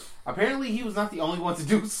this. Apparently, he was not the only one to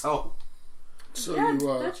do so. So Yeah, you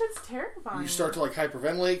that shit's terrifying. you start to like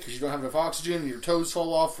hyperventilate because you don't have enough oxygen, and your toes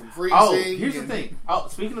fall off from freezing. Oh, here's the and- thing. Oh,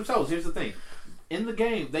 speaking of toes, here's the thing. In the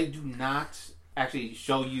game, they do not actually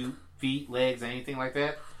show you feet, legs, anything like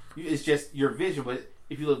that. It's just your vision. But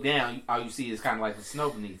if you look down, all you see is kind of like the snow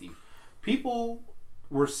beneath you. People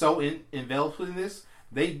were so enveloped in this,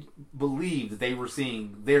 they believed that they were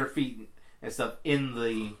seeing their feet and stuff in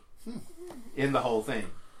the whole thing.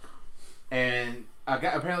 And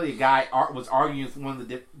apparently a guy was arguing with one of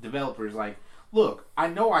the developers, like, look, I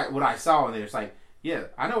know what I saw in there. It's like, yeah,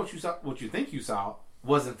 I know what you saw. What you think you saw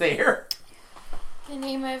wasn't there. The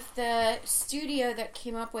name of the studio that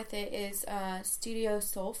came up with it is Studio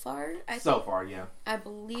Solfar. I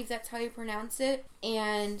believe that's how you pronounce it.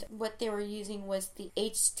 And what they were using was the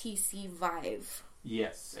HTC Vive.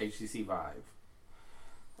 Yes, HTC Vive.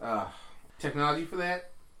 Technology for that,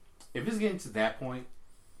 if it's getting to that point,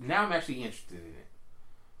 now I'm actually interested in it.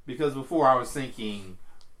 Because before I was thinking,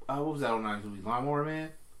 what was that old 90s movie, Lawnmower Man?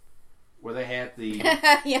 Where they had the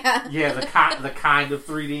Yeah. the kind of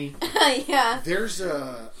 3D. Yeah. There's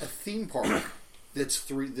a theme park that's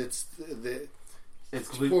It's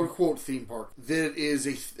quote unquote theme park that is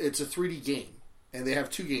it's a 3D game, and they have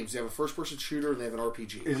 2 games. They have a first person shooter and they have an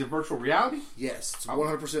RPG. Is it virtual reality? Yes, it's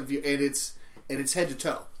 100% view, and it's head to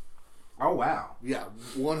toe. Oh wow! Yeah,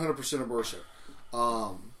 100% immersive.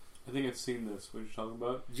 I think I've seen this. What you're talking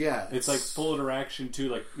about? Yeah, It's like full interaction too.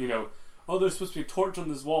 Like, you know, oh, there's supposed to be a torch on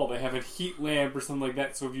this wall. They have a heat lamp or something like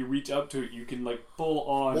that. So if you reach up to it, you can like pull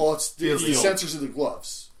on. Well, it's the feel. sensors in the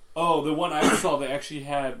gloves. Oh, the one I saw, they actually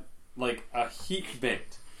had like a heat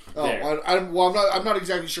vent. Oh, there. I'm not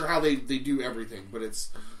exactly sure how they do everything, but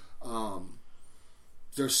it's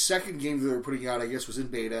their second game that they were putting out, I guess, was in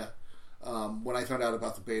beta. When I found out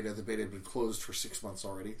about the beta had been closed for 6 months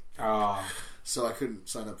already, so I couldn't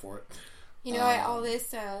sign up for it. You know, all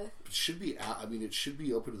this... It should be out. I mean, it should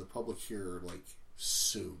be open to the public here like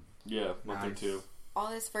soon. Yeah, month or two. all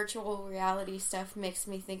this virtual reality stuff makes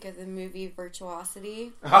me think of the movie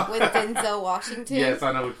Virtuosity with Denzel Washington. Yes,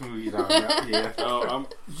 I know which movie you're talking about. Yeah. Oh,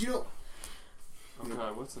 You know,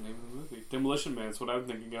 God, what's the name of the movie? Demolition Man is what I'm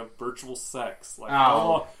thinking of. Virtual sex. Like,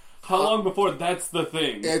 Oh. how long before that's the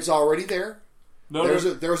thing? it's already there. No,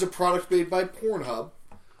 There's a product made by Pornhub.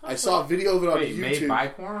 I saw a video of it on Wait, YouTube. made by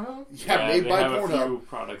Pornhub? Yeah, made they by have a few Pornhub.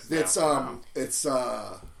 products That's now. it's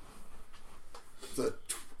the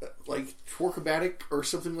like Twerkomatic or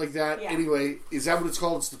something like that. Yeah. Anyway, is that what it's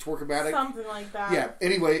called? It's the Twerkomatic. Something like that. Yeah.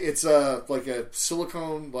 Anyway, it's like a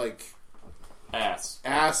silicone like ass.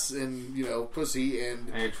 ass and pussy and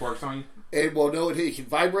And it twerks on you? And well, no, it can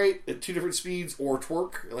vibrate at 2 different speeds or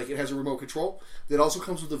twerk, like it has a remote control. That also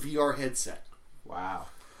comes with a VR headset. Wow.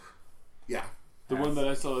 Yeah. The one that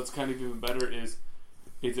I saw that's kind of even better is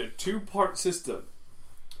it's a 2-part system.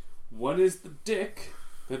 One is the dick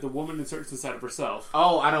that the woman inserts inside of herself.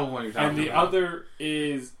 Oh, I know what you're talking about. And the other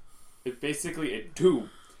is basically a tube.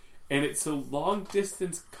 And it's so long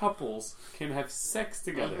distance couples can have sex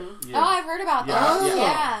together. Mm-hmm. Oh, I've heard about Yeah. those.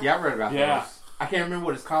 Yeah. Yeah, I read about Yeah. those. I can't remember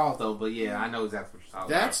what it's called though, but yeah, I know exactly what you're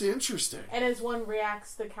talking about. That's interesting. And as one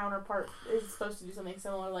reacts, the counterpart is supposed to do something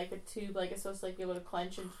similar, like a tube, like it's supposed to like be able to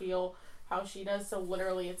clench and feel how she does. So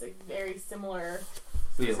literally, it's a very similar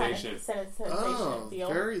Sensation. sensation Oh, feel.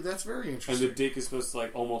 that's very And interesting. the dick is supposed to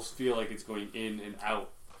like almost feel like it's going in and out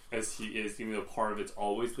as he is, even though part of it's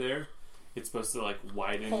always there. It's supposed to like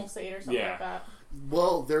widen. Pulsate or something like that.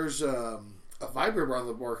 Well, there's a vibrator on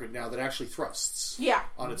the market now that actually thrusts Yeah.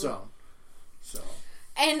 on its own. So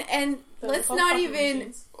And The let's fuck not fucking even.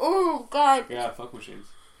 machines. Oh God, Yeah, fuck machines.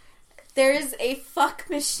 there's a fuck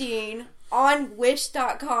machine on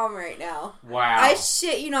Wish.com right now. Wow. I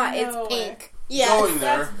shit you not, No it's way. pink. Yes, Going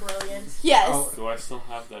there. That's brilliant. yes. Oh. Do I still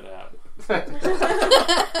have that app?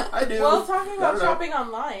 I do. Well, talking about I don't know. shopping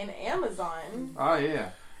online, Amazon, Oh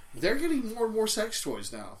yeah. they're getting more and more sex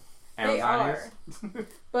toys now. they Amazon are. is?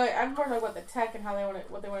 But I'm more talking about the tech and how they want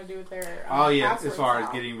to, what they want to do with their. Oh yeah, as passwords far now.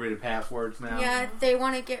 as getting rid of passwords now. Yeah, they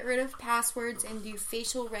want to get rid of passwords and do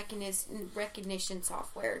facial recognition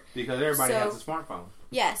software. Because everybody So- has a smartphone.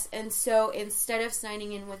 Yes, and so instead of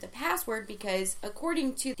signing in with a password, because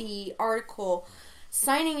according to the article,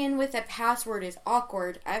 signing in with a password is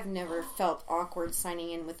awkward. I've never felt awkward signing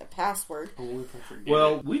in with a password. Only if I forget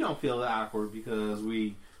Well, it. we don't feel awkward because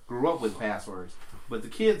we grew up with passwords. But the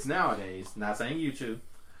kids nowadays, not saying you two,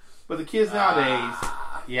 but the kids nowadays,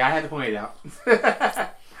 yeah, I had to point it out.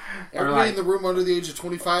 Everybody in the room under the age of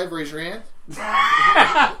 25, raise your hand.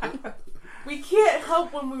 We can't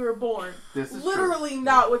help when we were born. This is Literally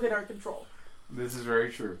not within our control. This is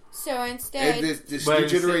very true. So instead, And this But new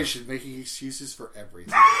instead- generation making excuses for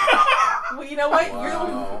everything. Well, you know what? You're the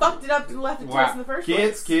one Wow. who fucked it up and left it to us in the first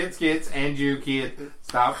Kids, place. kids, and you, kid,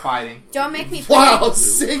 stop fighting. don't make me Wow,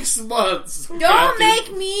 6 months. don't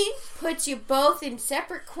make me put you both in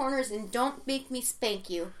separate corners, and don't make me spank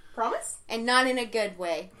you, Promise? and not in a good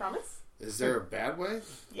way. Promise? Is there a bad way?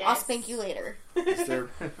 Yes. I'll spank you later. Is there?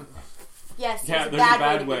 Yes, Yeah, there's a there's a bad,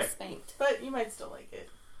 bad way to way. get spanked. But you might still like it.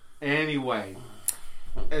 Anyway,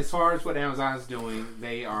 as far as what Amazon is doing,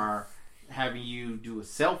 they are having you do a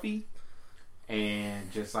selfie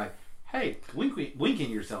and just like, hey, winking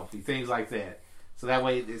your selfie, things like that. So that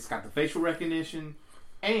way it's got the facial recognition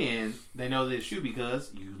and they know that it's you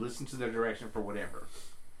because you listen to their direction for whatever.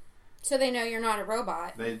 So they know you're not a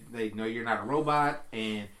robot. They know you're not a robot.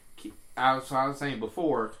 And I was saying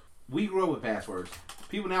before, we grew up with passwords.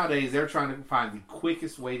 People nowadays, they're trying to find the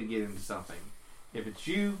quickest way to get into something. If it's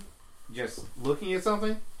you just looking at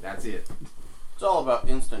something, that's it. It's all about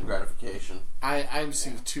instant gratification. I'm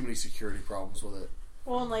seeing too many security problems with it.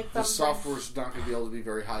 Well, and like The thumbprints. software's not going to be able to be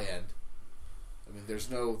very high end. I mean, there's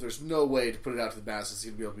no way to put it out to the masses. It's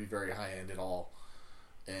going to be able to be very high end at all.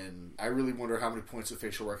 And I really wonder how many points of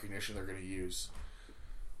facial recognition they're going to use.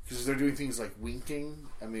 Because if they're doing things like winking,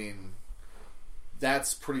 I mean,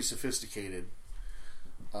 that's pretty sophisticated.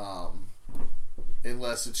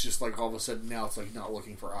 Unless it's just like all of a sudden now it's like not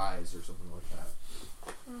looking for eyes or something like that.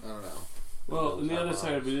 I don't know. Well, and the other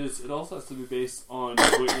side of it is, it also has to be based on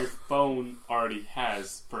what your phone already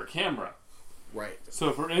has for a camera. Right.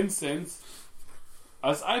 So, for instance,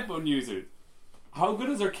 us iPhone users, how good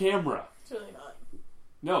is our camera? It's really not.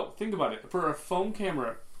 No, think about it. For a phone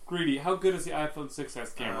camera, Greedy, how good is the iPhone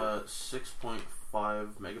 6S camera? 6.5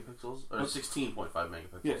 megapixels or 16.5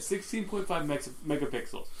 megapixels. Yeah, 16.5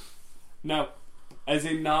 megapixels. Now, as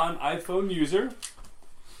a non-iPhone user,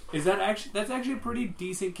 that's actually a pretty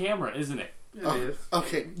decent camera, isn't it? It is.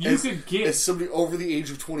 Okay. You could get- as somebody over the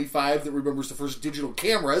age of 25 that remembers the first digital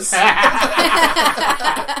cameras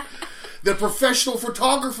that professional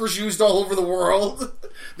photographers used all over the world,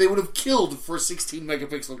 they would have killed for a 16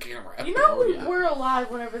 megapixel camera. You know, we yeah. were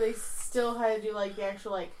alive whenever they still had to do like the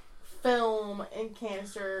actual like film and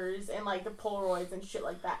canisters and like the Polaroids and shit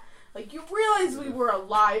like that. Like you realize we were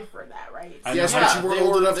alive for that, right? I Yes, know. but you weren't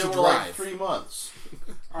old enough they to were drive. like 3 months.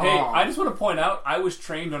 Hey, Oh. I just want to point out, I was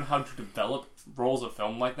trained on how to develop rolls of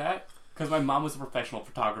film like that because my mom was a professional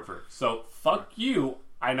photographer. So, fuck you.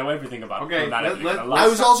 I know everything about Okay, it. Not let- everything. let- a lot. I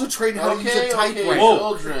was also trained how to use a Okay, typewriter. Whoa,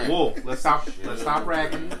 children. whoa! Let's stop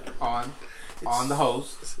ragging on the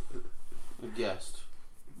host. A guest.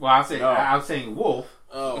 Well, No. I was saying Wolf.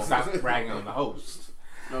 Oh. Stop ragging on the host.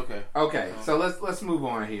 Okay. Okay, so let's move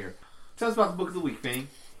on here. Tell us about the book of the week, Penny.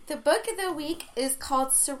 The book of the week is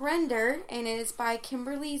called Surrender, and it is by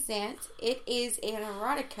Kimberly Zant. It is an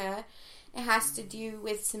erotica. It has to do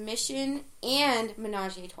with submission and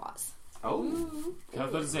menage a trois. Oh. I was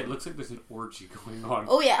about to say, it looks like there's an orgy going on.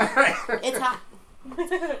 Oh yeah, it's hot.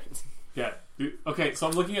 Yeah. Okay, so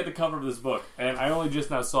I'm looking at the cover of this book, and I only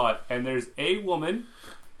just now saw it, and there's a woman,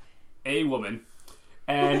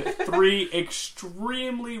 and 3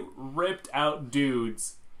 extremely ripped out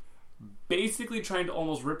dudes basically trying to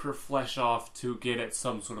almost rip her flesh off to get at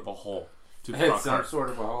some sort of a hole. To fuck It's some her. sort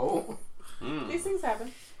of a hole. These things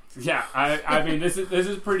happen. Yeah, I mean, this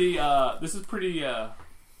is pretty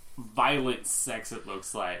violent sex, it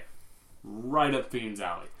looks like. Right up Fiend's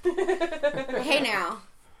alley. Hey now.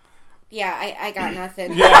 Yeah, I got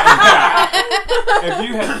nothing. Yeah. If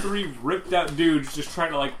you had 3 ripped out dudes just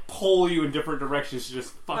trying to like pull you in different directions to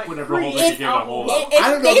just fuck Like, whatever hole they create could get a hold of. If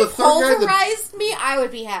I don't know, they the third guy, pulverized me, I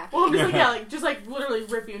would be happy. Well, just like literally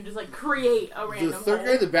rip you and just like create a random The third hole.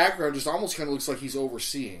 guy in the background just almost kind of looks like he's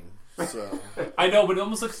overseeing. So I know, but it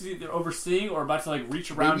almost looks like they're overseeing or about to like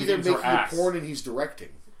reach around maybe and they're get into making her a ass. porn and he's directing.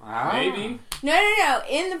 Ah. Maybe. No.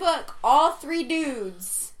 In the book, all 3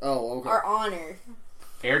 dudes Oh, okay. are on her.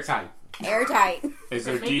 Airtight. Airtight. Is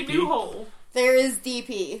there Make a new DP? hole. There is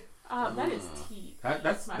DP. That is teeth.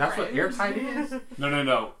 That's my what friend. airtight is.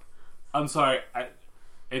 No. I'm sorry.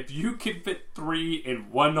 If you can fit 3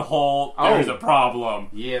 in one hole, Oh. there's a problem.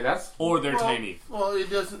 Yeah, that's. Or they're tiny. Well, it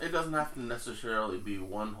doesn't have to necessarily be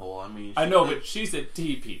one hole. I mean, I know, but she said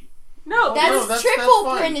TP. No, That no, is that's triple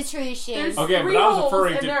fine. penetration. there's Okay, 3 but I was holes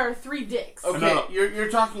referring and to- there are 3 dicks. Okay, No. you're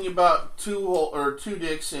talking about 2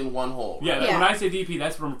 dicks in one hole. Yeah, right? Yeah. when I say DP,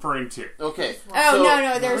 that's what I'm referring to. Okay. Oh, so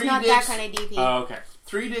no, there's 3 not dicks, that kind of DP. Oh, okay.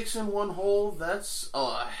 3 dicks in one hole. That's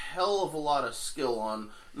a hell of a lot of skill on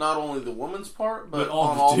not only the woman's part, but all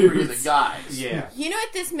on the all 3 of the dudes. guys. Yeah. You know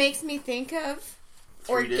what this makes me think of?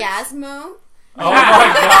 3 dicks. Orgasmo. Oh my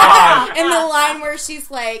god! And the line where she's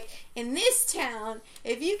like, in this town,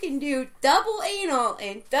 if you can do double anal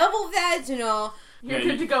and double vaginal, You're Yeah,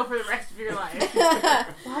 good you- to go for the rest of your life.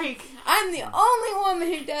 Like, I'm the only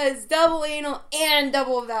woman who does double anal and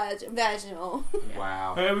double vaginal.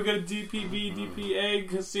 Wow. Hey, we got a DPB, DPA,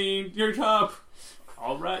 Cassine, your top.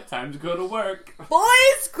 Alright, time to go to work.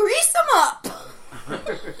 Boys, grease them up!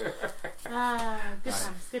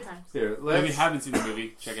 good times. Here, If you let's. haven't seen the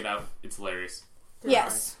movie, check it out. It's hilarious.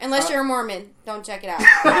 Yes, unless you're a Mormon, don't check it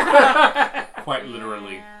out. Quite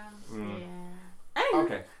literally. Yeah. Anyway,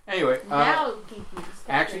 Okay. Anyway, now keep me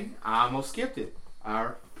actually, I almost skipped it.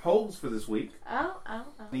 Our polls for this week. Oh.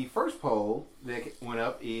 The first poll that went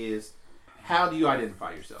up is, how do you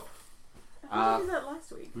identify yourself? I thought we did that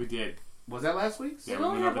last week. We did. Was that last week's? Yeah, we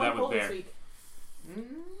only have remember one that poll was this there. week.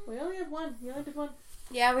 We only have one. We only did one.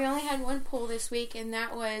 Yeah, we only had one poll this week, and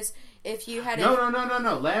that was if you had No.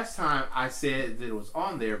 Last time I said that it was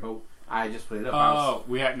on there, but I just put it up. Oh,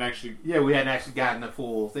 we hadn't actually. We hadn't actually gotten the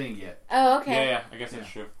full thing yet. Oh, okay. Yeah, I guess that's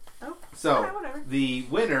true. So, Alright, whatever. the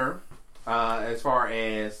winner, as far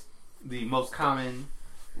as the most common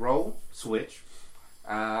role, Switch.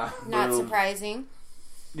 Not Boom. surprising.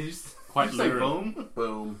 Did you, Quite did you say literally. boom?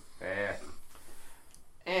 Boom. Yeah.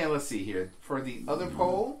 And let's see here. For the other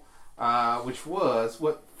poll, which was,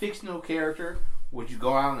 what fictional character would you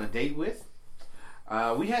go out on a date with?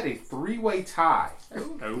 We had a 3-way tie.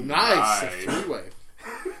 Oh, Nice. nice. 3-way.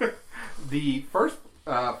 The first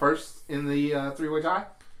in the 3-way tie,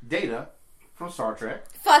 Data from Star Trek.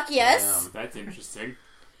 Fuck yes. That's interesting.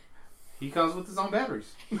 He comes with his own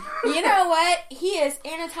batteries. You know what? He is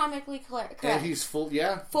anatomically correct. And he's full,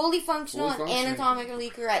 yeah. Fully functional Fully and functioning. anatomically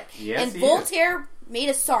correct. Yes, and he Voltaire made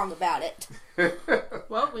a song about it.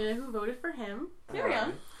 Well, we know who voted for him. Carry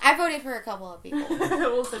on. I voted for a couple of people.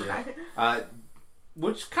 We'll sit Yeah. back.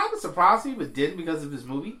 Which kind of surprised me, but didn't because of his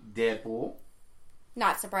movie, Deadpool.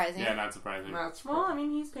 Not surprising. Yeah, not surprising. Not Well, I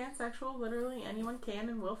mean, he's pansexual. Literally, anyone can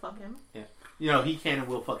and will fuck him. You know, he can and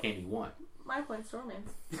will fuck anyone. My point's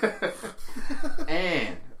romance.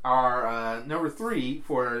 And our number 3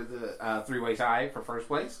 for the 3-way tie for first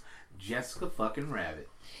place, Jessica fucking Rabbit.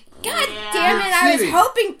 God Yeah. damn it! You're I was kidding.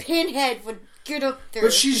 hoping Pinhead would get up there.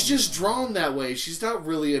 But she's just drawn that way. She's not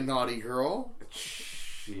really a naughty girl.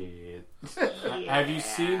 Shit. Have you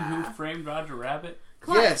seen Who Framed Roger Rabbit?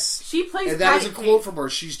 Come on. Yes. She plays And that is patty a cake. quote from her.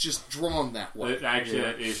 She's just drawn that way. Actually, Yeah.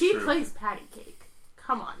 that is She true. plays patty cake.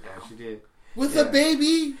 Come on Yeah, now. she did. With Yeah. a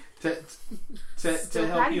baby. To Still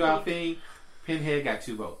help patty you out, cake. Fee, Pinhead got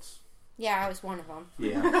 2 votes. Yeah, I was one of them.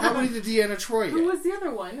 Yeah. How many did Deanna Troy Who get? was the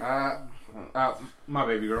other one? My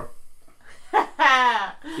baby girl.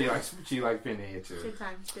 She likes Pinhead too. Good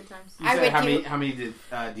times. Good times. You I said would how do- many did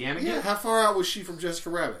Deanna Yeah, get? how far out was she from Jessica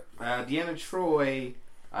Rabbit? Deanna Troy,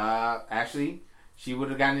 actually, she would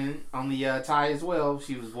have gotten in on the tie as well.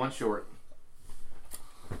 She was one short.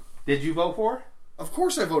 Did you vote for her? Of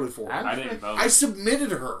course I voted for her. I didn't vote. I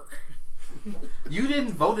submitted her. You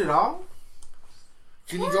didn't vote at all?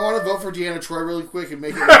 Can you go on and vote for Deanna Troy really quick and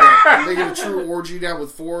make it make it a true orgy now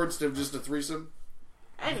with 4 instead of just a threesome?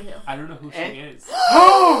 Anywho. I don't know who she is.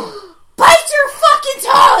 Bite your fucking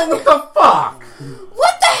tongue! What the fuck?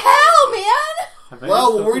 What the hell, man?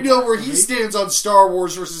 Well, we know where he stands on Star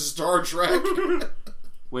Wars versus Star Trek.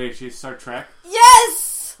 Wait, she's Star Trek?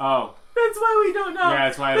 Yes! Oh. That's why we don't know. Yeah,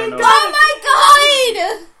 that's why I don't know.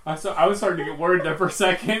 Oh my god! I was starting to get worried there for a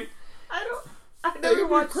second. I never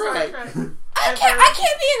watched Star cry. Trek. I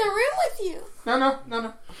can't be in the room with you.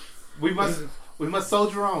 No. We must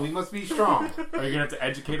soldier on. We must be strong. Are you gonna have to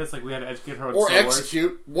educate us like we had to educate her on Or Star Wars?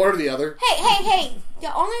 execute. One or the other. Hey.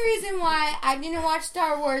 The only reason why I didn't watch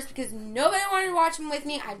Star Wars because nobody wanted to watch them with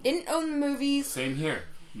me. I didn't own the movies. Same here.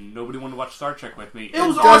 Nobody wanted to watch Star Trek with me. It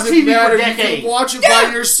was on Doesn't TV matter. for You can decades. watch it by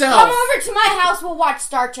Come yourself. over to my house. We'll watch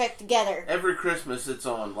Star Trek together. Every Christmas it's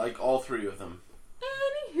on, like all 3 of them.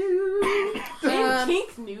 Anywho. In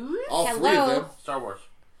kink news. All 3 of them. Star Wars.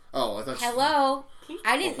 Oh, I thought. Hello.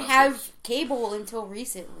 I didn't have cable until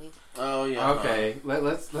recently. Oh yeah. Okay,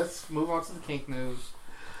 let's move on to the kink news.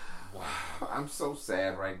 Wow, I'm so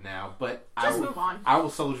sad right now, but Just move on. I will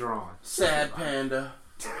soldier on. Sad panda.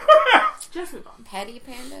 Just move on. Petty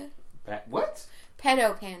panda? What?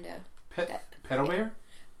 Pedo panda. Pedo bear?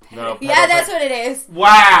 No, Yeah, that's what it is.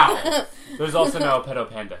 Wow. There's also now a pedo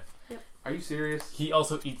panda. Are you serious? He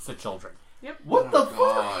also eats the children. What the fuck?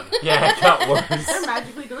 God. Yeah, it got worse. They're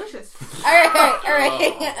magically delicious.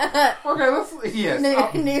 Alright. Okay,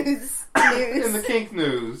 let's News. in the kink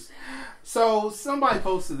news. So somebody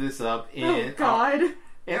posted this up Oh in God.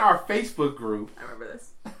 in our Facebook group, I remember this.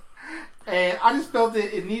 and I just felt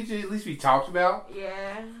that it needs to at least be talked about.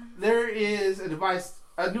 Yeah. There is a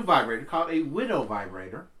new vibrator called a widow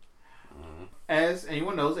vibrator. As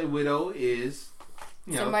anyone knows, a widow is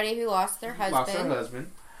Somebody who lost their husband. lost her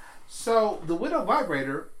husband. So the widow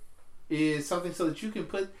vibrator is something so that you can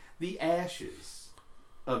put the ashes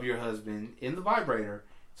of your husband in the vibrator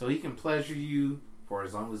so he can pleasure you for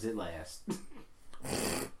as long as it lasts.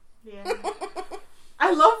 Yeah.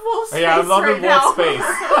 I love Wolf's face Yeah, I love right him now. Wolf's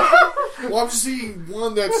face. Well, I'm just seeing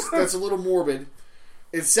one that's a little morbid.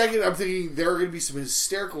 And second, I'm thinking there are going to be some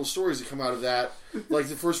hysterical stories that come out of that. Like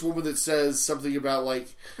the first woman that says something about, like,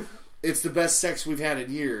 it's the best sex we've had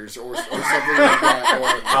in years, or something like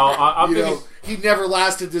that. Or, I'm you thinking, know, he never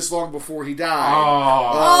lasted this long before he died.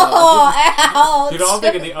 Oh, ouch. you know, I'm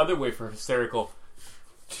thinking the other way for hysterical.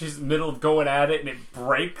 She's middle of going at it and it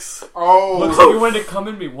breaks. Oh, Looks like you wanted to come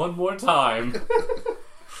in me one more time.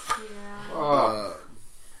 Yeah.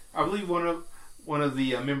 I believe one of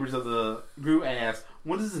the members of the group asked,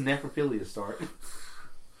 "When does the necrophilia start?"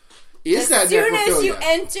 Is that As soon necrophilia? as you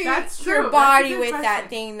enter That's true. your That's body a good with question. that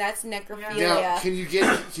thing, that's necrophilia. Now, can you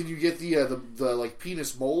get the like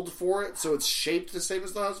penis mold for it so it's shaped the same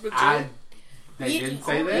as the husband too? They You- didn't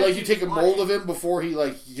say that. Like you take a mold of him before he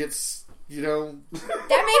like gets, you know.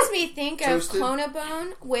 That makes me think of Toasted?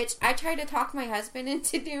 Clonabone, which I tried to talk my husband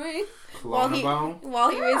into doing while he Clonabone?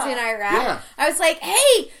 was in Iraq. Yeah. I was like,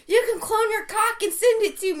 "Hey, you can clone your cock and send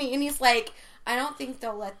it to me," and he's like, "I don't think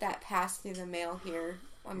they'll let that pass through the mail here.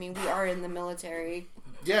 I mean, we are in the military.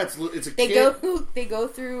 Yeah, it's a They kid. go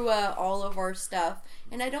through all of our stuff,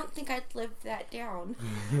 and I don't think I'd live that down."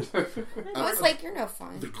 I was like, "You're no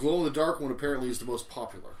fun." The glow in the dark one apparently is the most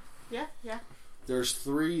popular. Yeah. There's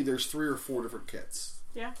three or four different kits.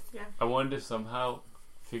 Yeah. I wanted to somehow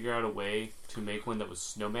figure out a way to make one that was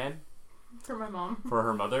snowman For my mom. for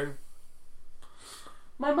her mother.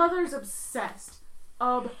 My mother's obsessed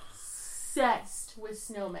with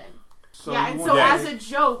snowmen. So yeah, you and want so that- as a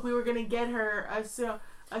joke, we were gonna get her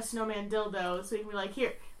a snowman dildo, so you can be like,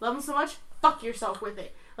 "Here, love him so much, fuck yourself with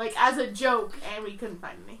it." Like as a joke, and we couldn't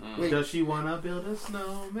find any. Wait, Does she want to build a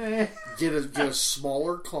snowman? get a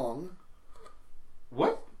smaller Kong,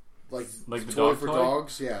 What? like Like the toy dog for toy?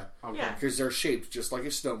 dogs. Yeah, Okay. Yeah. because they're shaped just like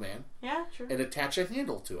a snowman, Yeah, true. and attach a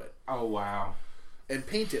handle to it Oh wow. and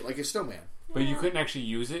paint it like a snowman. But you couldn't actually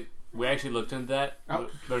use it. We actually looked into that. Oh.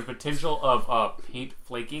 There's potential of paint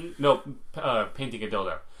flaking. No, painting a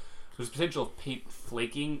dildo. There's potential of paint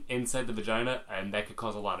flaking inside the vagina, and that could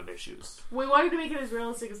cause a lot of issues. We wanted to make it as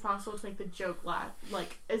realistic as possible to make the joke laugh,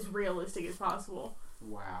 like as realistic as possible.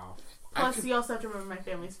 Wow. Plus, you also have to remember my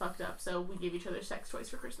family's fucked up, so we give each other sex toys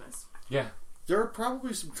for Christmas. Yeah. There are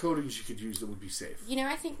probably some coatings you could use that would be safe. You know,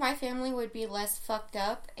 I think my family would be less fucked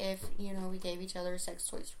up if, you know, we gave each other sex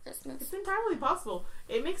toys for Christmas. It's entirely possible.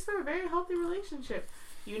 It makes for a very healthy relationship.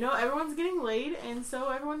 You know, everyone's getting laid, and so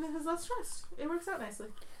everyone has less stress. It works out nicely.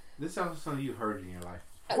 This sounds something you've heard in your life.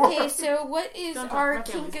 Okay, so what is Don't talk our about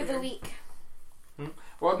kink family's of the weird. week?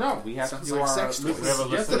 Well, no, we have Sounds to do like our sex toys. listen. We have a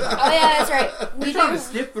list. Oh, yeah, that's right. We We're trying to do.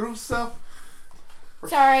 skip through stuff. For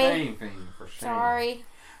Sorry. shame, for shame. Sorry.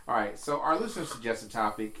 All right, so our listener suggested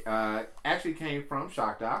topic actually came from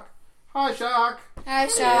Shock Doc. Hi, Shock. Hi,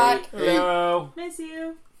 Shock. Hello. Miss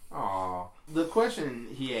you. Aw. The question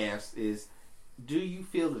he asked is, do you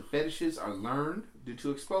feel that fetishes are learned due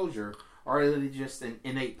to exposure, or are they just an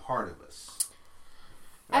innate part of us?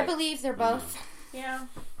 I Right. believe they're both. Yeah.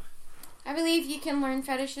 I believe you can learn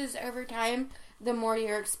fetishes over time the more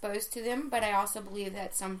you're exposed to them, but I also believe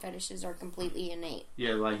that some fetishes are completely innate.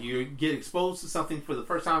 Yeah, like you get exposed to something for the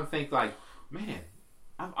first time and think like, man,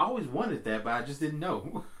 I've always wanted that, but I just didn't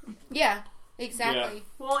know. Yeah, exactly.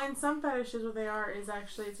 Well, in some fetishes, what they are is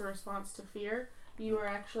actually it's a response to fear. You were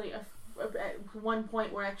actually at one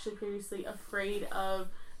point were actually previously afraid of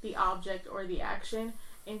the object or the action,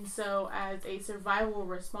 and so as a survival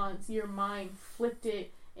response, your mind flipped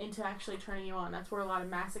it into actually turning you on. That's where a lot of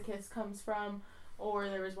masochist comes from. Or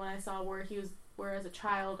there was one I saw where as a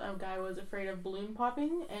child, a guy was afraid of balloon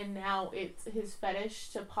popping, and now it's his fetish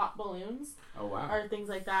to pop balloons. Oh, wow. Or things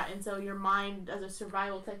like that. And so your mind, as a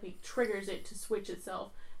survival technique, triggers it to switch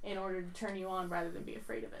itself in order to turn you on rather than be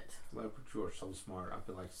afraid of it. Like, you are so smart. I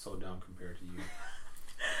feel like so dumb compared to you.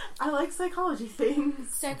 I like psychology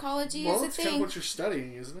things. Psychology Well, is a it's kind of thing. what you're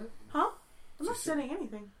studying, isn't it? Huh? I'm not studying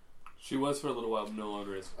anything. She was for a little while, but no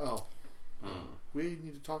longer is. Oh. We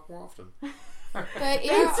need to talk more often. But Thanks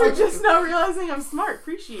yeah, for just now realizing I'm smart.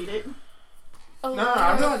 Appreciate it. a No, lot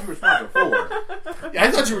I of- realized you were smart before. Yeah,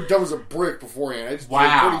 I thought you were dumb as a brick beforehand. I just Wow.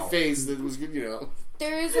 had a pretty face that was good, you know.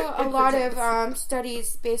 There is a lot of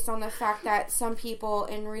studies based on the fact that some people,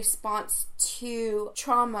 in response to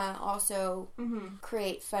trauma, also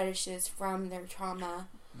create fetishes from their trauma,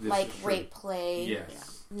 This like is true. rape play,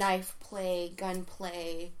 Yes. knife play, gun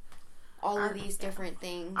play, all of these different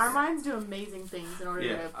things. Our minds do amazing things in order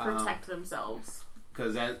Yeah, to protect themselves.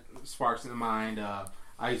 Because that sparks in the mind.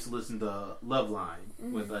 I used to listen to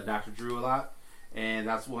Loveline with Dr. Drew a lot, and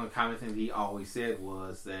that's one common thing he always said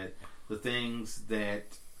was that the things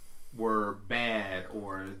that were bad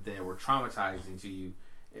or that were traumatizing to you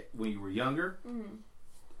when you were younger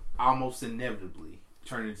almost inevitably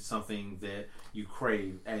turn into something that you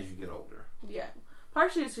crave as you get older. Yeah.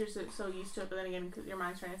 Partially it's just so used to it, but then again, because your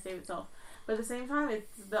mind's trying to save itself. But at the same time,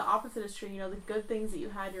 it's the opposite is true. You know, the good things that you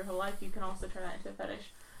had your whole life, you can also turn that into a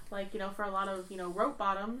fetish. Like, you know, for a lot of, you know, rope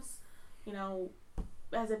bottoms, you know,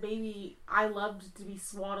 as a baby, I loved to be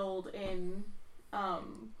swaddled in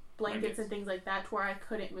blankets and things like that to where I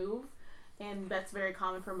couldn't move. And that's very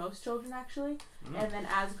common for most children, actually. And then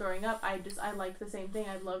as growing up, I liked the same thing.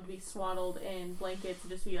 I'd love to be swaddled in blankets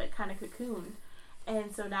and just be, like, kind of cocooned.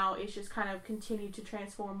 And so now it's just kind of continued to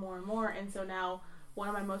transform more and more. And so now one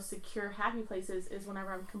of my most secure, happy places is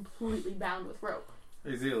whenever I'm completely bound with rope.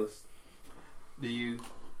 Hey, Zealous, do you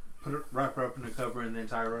wrap her up in the cover and then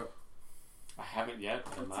tie her up? I haven't yet.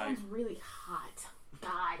 That And sounds really hot.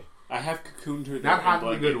 God. I have cocooned her. Not hot in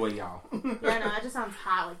a blanket. good way, y'all. Yeah, no, that just sounds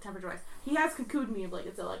hot, like temperature-wise. He has cocooned me in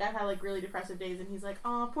blankets, so like I've had like really depressive days, and he's like,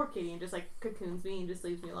 "Oh, poor kitty," and just like cocoons me and just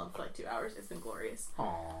leaves me alone for like 2 hours. It's been glorious. Aww.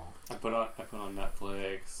 I put on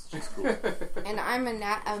Netflix. She's cool. And I'm a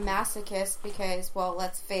masochist because, well,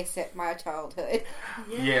 let's face it, my childhood.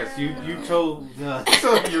 Yes, you told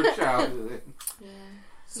your childhood. Yeah.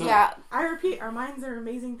 So, Yeah, I repeat, our minds are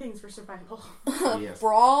amazing things for survival. Yes.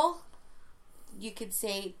 brawl. You could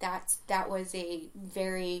say that was a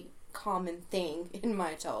very common thing in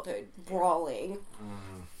my childhood. Brawling.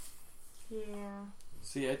 Yeah.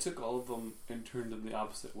 See, I took all of them and turned them the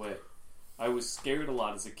opposite way. I was scared a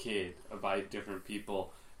lot as a kid by different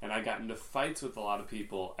people, and I got into fights with a lot of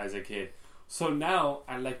people as a kid. So now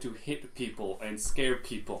I like to hit people and scare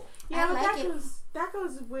people. Yeah, I but like it. that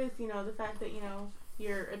goes with, you know, the fact that, you know,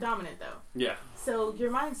 you're a dominant though. Yeah. So your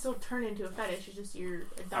mind still turned into a fetish. It's just you're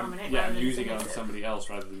a dominant. I'm rather than using it on submissive. somebody else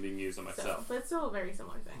rather than being used on myself. So, but it's still a very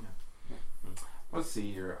similar thing. Let's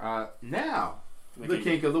see here. Now, The the kink.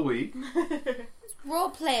 kink of the week. Role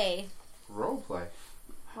play. Roleplay.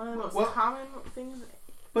 One of the most Well, common things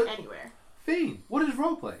but- anywhere. Fiend, what is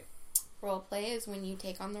roleplay? Role play is when you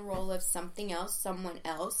take on the role of something else, someone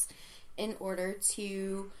else, in order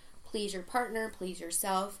to please your partner, please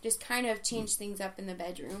yourself. Just kind of change things up in the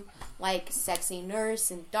bedroom, like sexy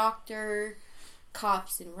nurse and doctor,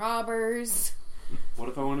 cops and robbers. What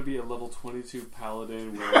if I want to be a level 22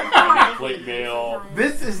 paladin wearing plate mail?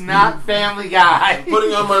 This is not Family Guy.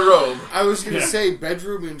 Putting on my robe. I was going to say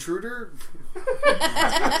bedroom intruder.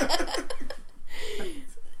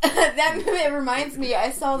 That it reminds me,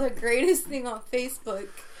 I saw the greatest thing on Facebook.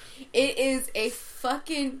 It is a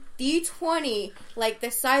fucking D20, like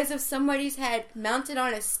the size of somebody's head, mounted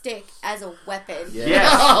on a stick as a weapon. Yes.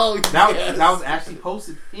 Oh, That yes. was actually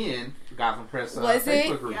posted in Gotham Press Was it?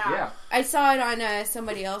 Facebook group. Yeah. Yeah. I saw it on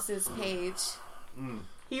somebody else's page.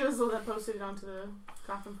 He was the one that posted it onto the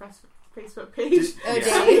Gotham Press Facebook page. Oh, Yeah. did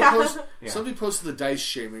Somebody, he? Yeah. somebody posted the dice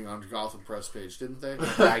shaming on Gotham Press page, didn't they?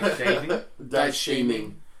 Dice shaving. Dice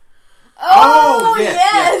shaming. Oh, yes,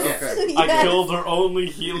 yes! yes, Yes. I killed our only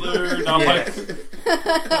healer. Now Yes.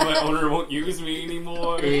 my owner won't use me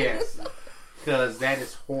anymore. Yes. Because that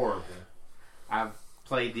is horrible. I've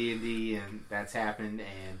played D&D and that's happened,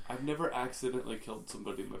 and I've never accidentally killed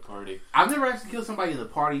somebody in my party. I've never actually killed somebody in the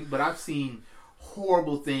party, but I've seen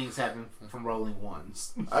horrible things happen from rolling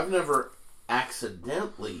ones. I've never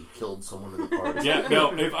accidentally killed someone in the party. Yeah,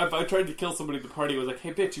 no. If I tried to kill somebody at the party, it was like,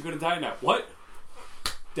 "Hey, bitch, you're gonna die now." What?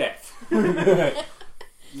 Death.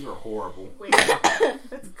 You are horrible. Wait,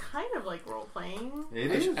 that's kind of like role playing. It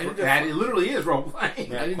I is. need to That it literally is role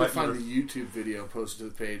playing. I need to quite find literally. the YouTube video posted to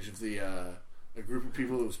the page of the a group of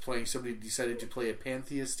people that was playing. Somebody decided to play a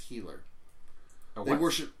pantheist healer. They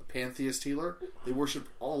worship a pantheist healer. They worship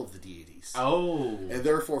all of the deities, Oh. and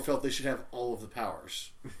therefore felt they should have all of the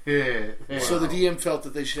powers. Yeah. So the DM felt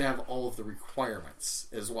that they should have all of the requirements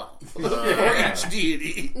as well for each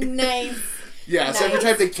deity. Nice. Yeah, so every Nice.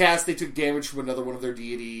 time they cast, they took damage from another one of their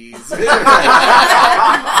deities. They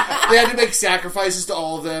had to make sacrifices to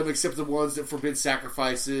all of them, except the ones that forbid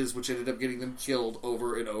sacrifices, which ended up getting them killed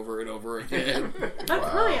over and over and over again.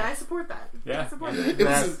 That's brilliant. I support that. Yeah. I support that.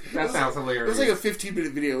 That sounds It hilarious. was like a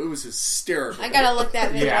 15-minute video. It was hysterical. I gotta look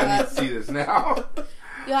that video yeah, I need up. to see this now.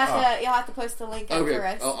 You'll have to post the link up Okay, for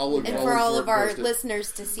us. I'll look- and I'll for look all for it of our and post it.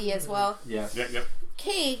 listeners to see as well. Yes. Yep.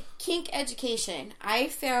 Okay, Kink Education. I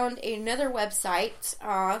found another website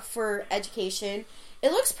for education.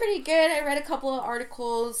 It looks pretty good. I read a couple of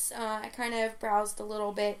articles. I kind of browsed a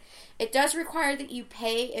little bit. It does require that you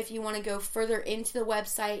pay if you want to go further into the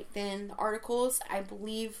website than the articles. I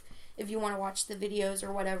believe if you want to watch the videos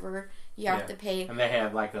or whatever, you have to pay. And they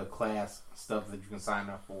have like a class stuff that you can sign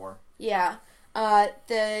up for. Yeah.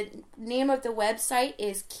 The name of the website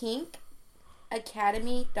is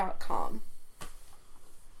kinkacademy.com.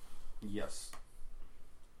 Yes.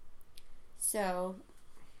 So,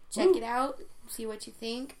 check it out. See what you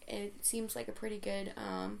think. It seems like a pretty good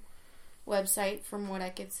website from what I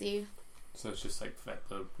could see. So it's just like you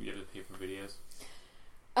have to pay for videos.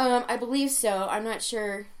 I believe so. I'm not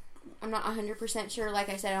sure. I'm not 100% sure. Like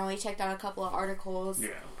I said, I only checked out a couple of articles.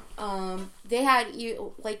 Yeah. They had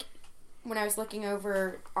like when I was looking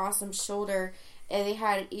over Awesome's shoulder, they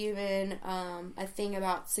had even a thing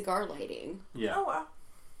about cigar lighting. Yeah. Oh wow.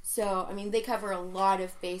 So, I mean, they cover a lot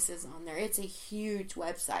of bases on there. It's a huge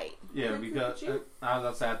website. Yeah, because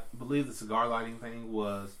I believe the cigar lighting thing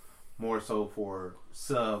was more so for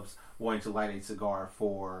subs wanting to light a cigar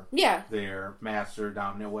for their master,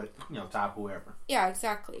 dominant, top whoever. Yeah,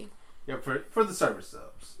 exactly. Yeah, for the service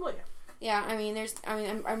subs. Well, yeah. Yeah,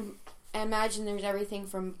 I imagine there's everything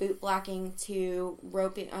from boot blacking to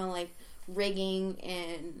roping, like rigging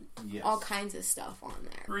and all kinds of stuff on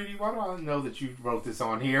there. Greedy, why do I know that you wrote this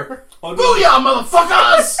on here? Oh, Booyah,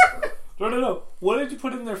 motherfuckers! No. What did you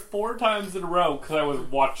put in there 4 times in a row? Because I was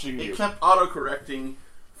watching you. It kept auto-correcting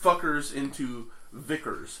fuckers into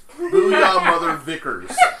Vickers. Booyah, mother Vickers.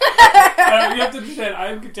 You have to understand, I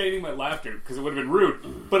am containing my laughter because it would have been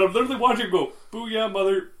rude. But I'm literally watching him go, "Booyah,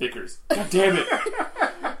 mother Vickers." God damn it.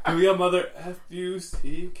 Booyah, mother Fuckres.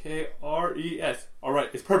 Alright,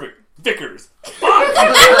 it's perfect. Vickers. Wait.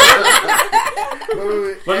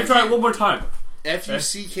 Let me try it one more time.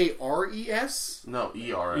 Fuckres? No,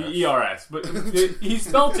 ERS. ERS. But he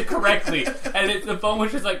spelled it correctly. And the phone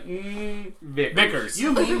was just like, Vickers.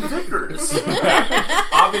 You mean Vickers.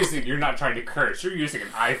 Obviously, you're not trying to curse. You're using an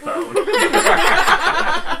iPhone.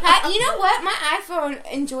 You know what? My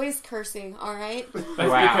iPhone enjoys cursing, alright? That's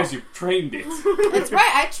because you trained it. That's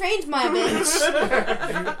right, I trained my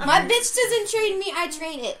bitch. My bitch doesn't train me, I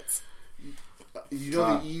train it. You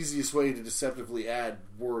know the easiest way to deceptively add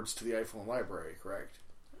words to the iPhone library, correct?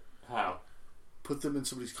 How? Put them in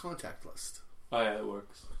somebody's contact list. Oh, yeah, that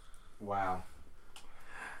works. Wow.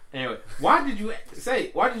 Anyway, why did you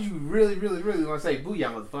really, really, really want to say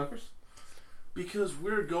 "Booyah, motherfuckers"? Because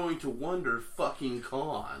we're going to Wonder fucking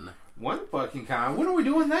Con. One fucking con. When are we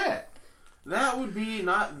doing that? That would be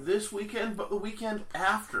not this weekend, but the weekend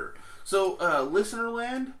after. So,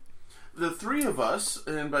 Listenerland, the three of us,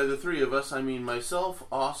 and by the three of us, I mean myself,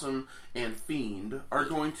 Awesome, and Fiend, are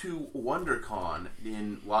going to WonderCon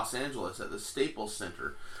in Los Angeles at the Staples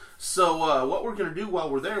Center. So, what we're going to do while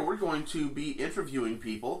we're there, we're going to be interviewing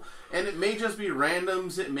people, and it may just be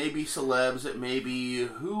randoms, it may be celebs, it may be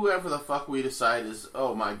whoever the fuck we decide is,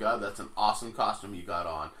 oh my god, that's an awesome costume you got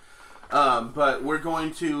on. But we're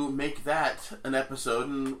going to make that an episode,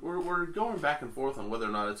 and we're going back and forth on whether or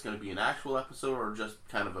not it's going to be an actual episode or just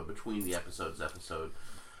kind of a between the episodes episode.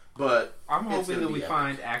 But I'm it's hoping gonna that we be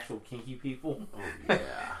find actual kinky people. Oh,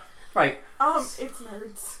 yeah. Like, It's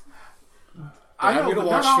nerds. I know, I'm gonna but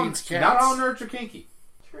watch not all- Fiend's Cats. Not all nerds are kinky.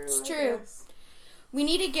 True. It's I true. guess. We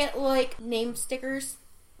need to get, like, name stickers,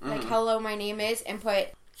 like, hello, my name is, and put,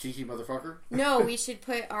 Cheeky motherfucker. no, we should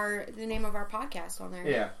put the name of our podcast on there.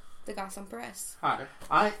 Yeah. The Gotham Press. Hi,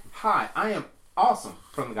 I am Awesome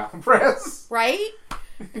from the Gotham Press. Right?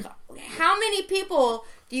 How many people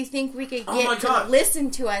do you think we could Oh my get to God.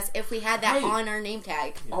 listen to us if we had that Hey. on our name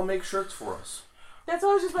tag? I'll make shirts for us. That's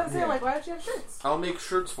what I was just about to say. Yeah. Like, why don't you have shirts? I'll make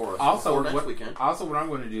shirts for us Also, before next what weekend. I'm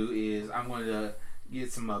going to do is I'm going to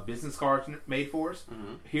get some business cards made for us.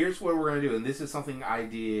 Mhm. Here's what we're going to do, and this is something I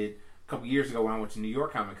did a couple years ago when I went to New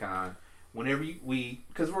York Comic Con. Whenever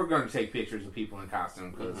because we're going to take pictures of people in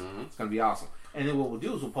costume because it's going to be awesome. And then what we'll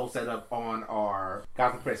do is we'll post that up on our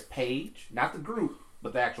Gotham Press page, not the group,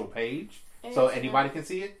 but the actual page, And so Instagram. anybody can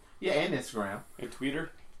see it. Yeah, and Instagram. And Tweeter?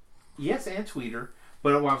 Yes, and Twitter.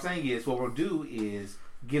 But what I'm saying is, what we'll do is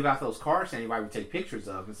give out those cards to anybody we take pictures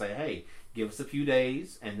of and say, hey, give us a few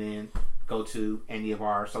days, and then go to any of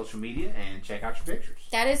our social media and check out your pictures.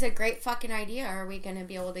 That is a great fucking idea. Are we going to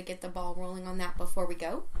be able to get the ball rolling on that before we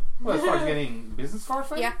go? Well, as far as getting business cards,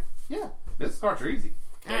 made? Yeah. Yeah, business cards are easy.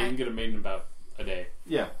 Yeah, you can get them made in about a day.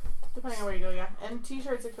 Yeah. Depending on where you go, yeah. And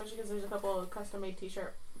t-shirts, especially because there's a couple of custom-made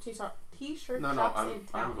t-shirt No, shops I'm in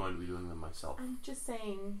town. going to be doing them myself. I'm just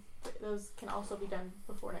saying that those can also be done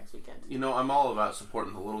before next weekend. You know, I'm all about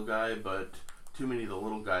supporting the little guy, but too many of the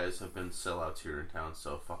little guys have been sellouts here in town,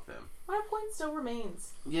 so fuck them. My point still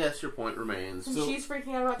remains. Yes, your point remains. Since she's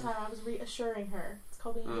freaking out about time, I was reassuring her. It's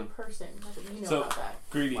called being a good person. Not that you know about that.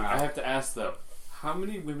 Greedy, Wow. I have to ask though, how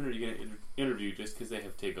many women are you going to interview just because they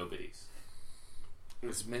have Tego bitties?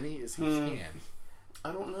 As many as he can.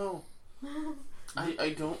 I don't know.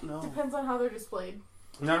 I don't know. Depends on how they're displayed.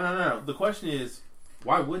 No. The question is,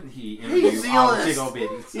 why wouldn't he He's interview the all the honest. big old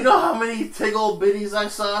biddies? You know how many Tiggle bitties I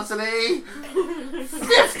saw today?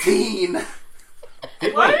 15!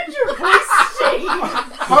 Why did your voice change?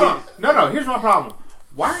 Hold on. No. Here's my problem.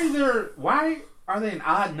 Why are they an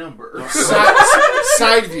odd number?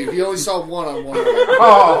 Side view. He only saw one on one.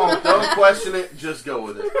 Oh, Don't question it, just go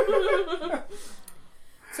with it.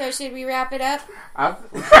 So should we wrap it up?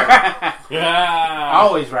 I Yeah!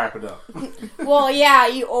 always wrap it up. Well, yeah,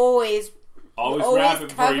 you always Always wrap it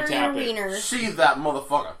before cover you your tap it. wiener. Sheathe that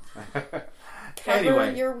motherfucker. Cover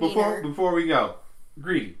Anyway, your wiener. before we go,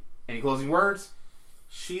 Greedy, any closing words?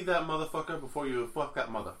 Sheathe that motherfucker before you fuck that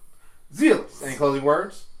mother. Zealous, any closing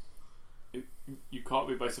words? You caught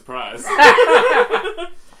me by surprise. I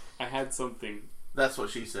had something. That's what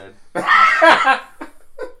she said.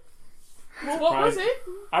 Well, what was it?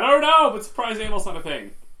 I don't know, but surprise anal's not a thing.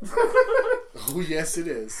 Oh, yes, it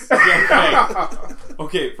is.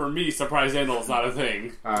 Okay, for me, surprise anal is not a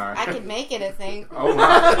thing. Alright. I could make it a thing. Oh, my.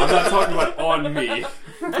 I'm not talking about on me.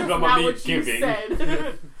 I'm talking about Not me what you giving.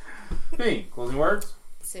 said. Thing, closing words?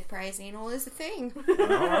 Surprise anal is a thing.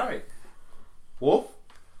 Alright. Wolf?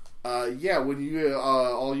 Yeah, when you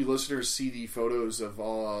all you listeners see the photos of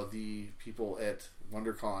all the people at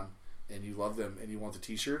WonderCon and you love them and you want the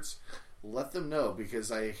t-shirts, let them know,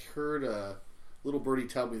 because I heard little birdie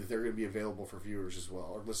tell me that they're going to be available for viewers as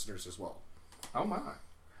well, or listeners as well. Oh, my.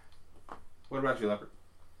 What about you, Leopard?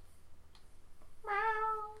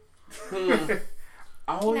 Can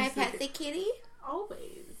Always I pet the kitty?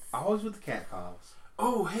 Always with the cat calls.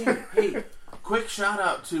 Oh, hey. Quick shout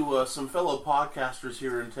out to some fellow podcasters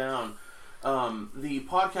here in town. The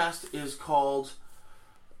podcast is called...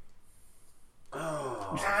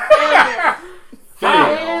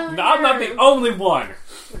 Fail. No, I'm not the only one.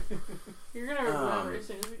 You're gonna remember as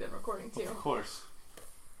soon as we're done recording too. Of course.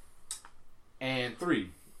 And 3,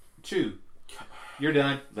 2, you're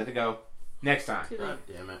done. Let it go. Next time. Too late. God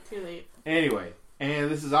damn it. Too late. Anyway, and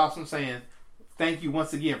this is Awesome saying thank you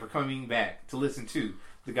once again for coming back to listen to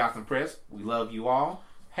the Gotham Press. We love you all.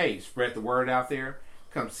 Hey, spread the word out there.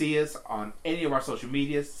 Come see us on any of our social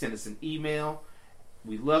medias. Send us an email.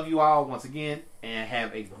 We love you all once again, and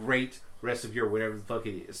have a great rest of your whatever the fuck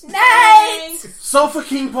it is. Night! Sofa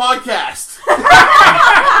King Podcast.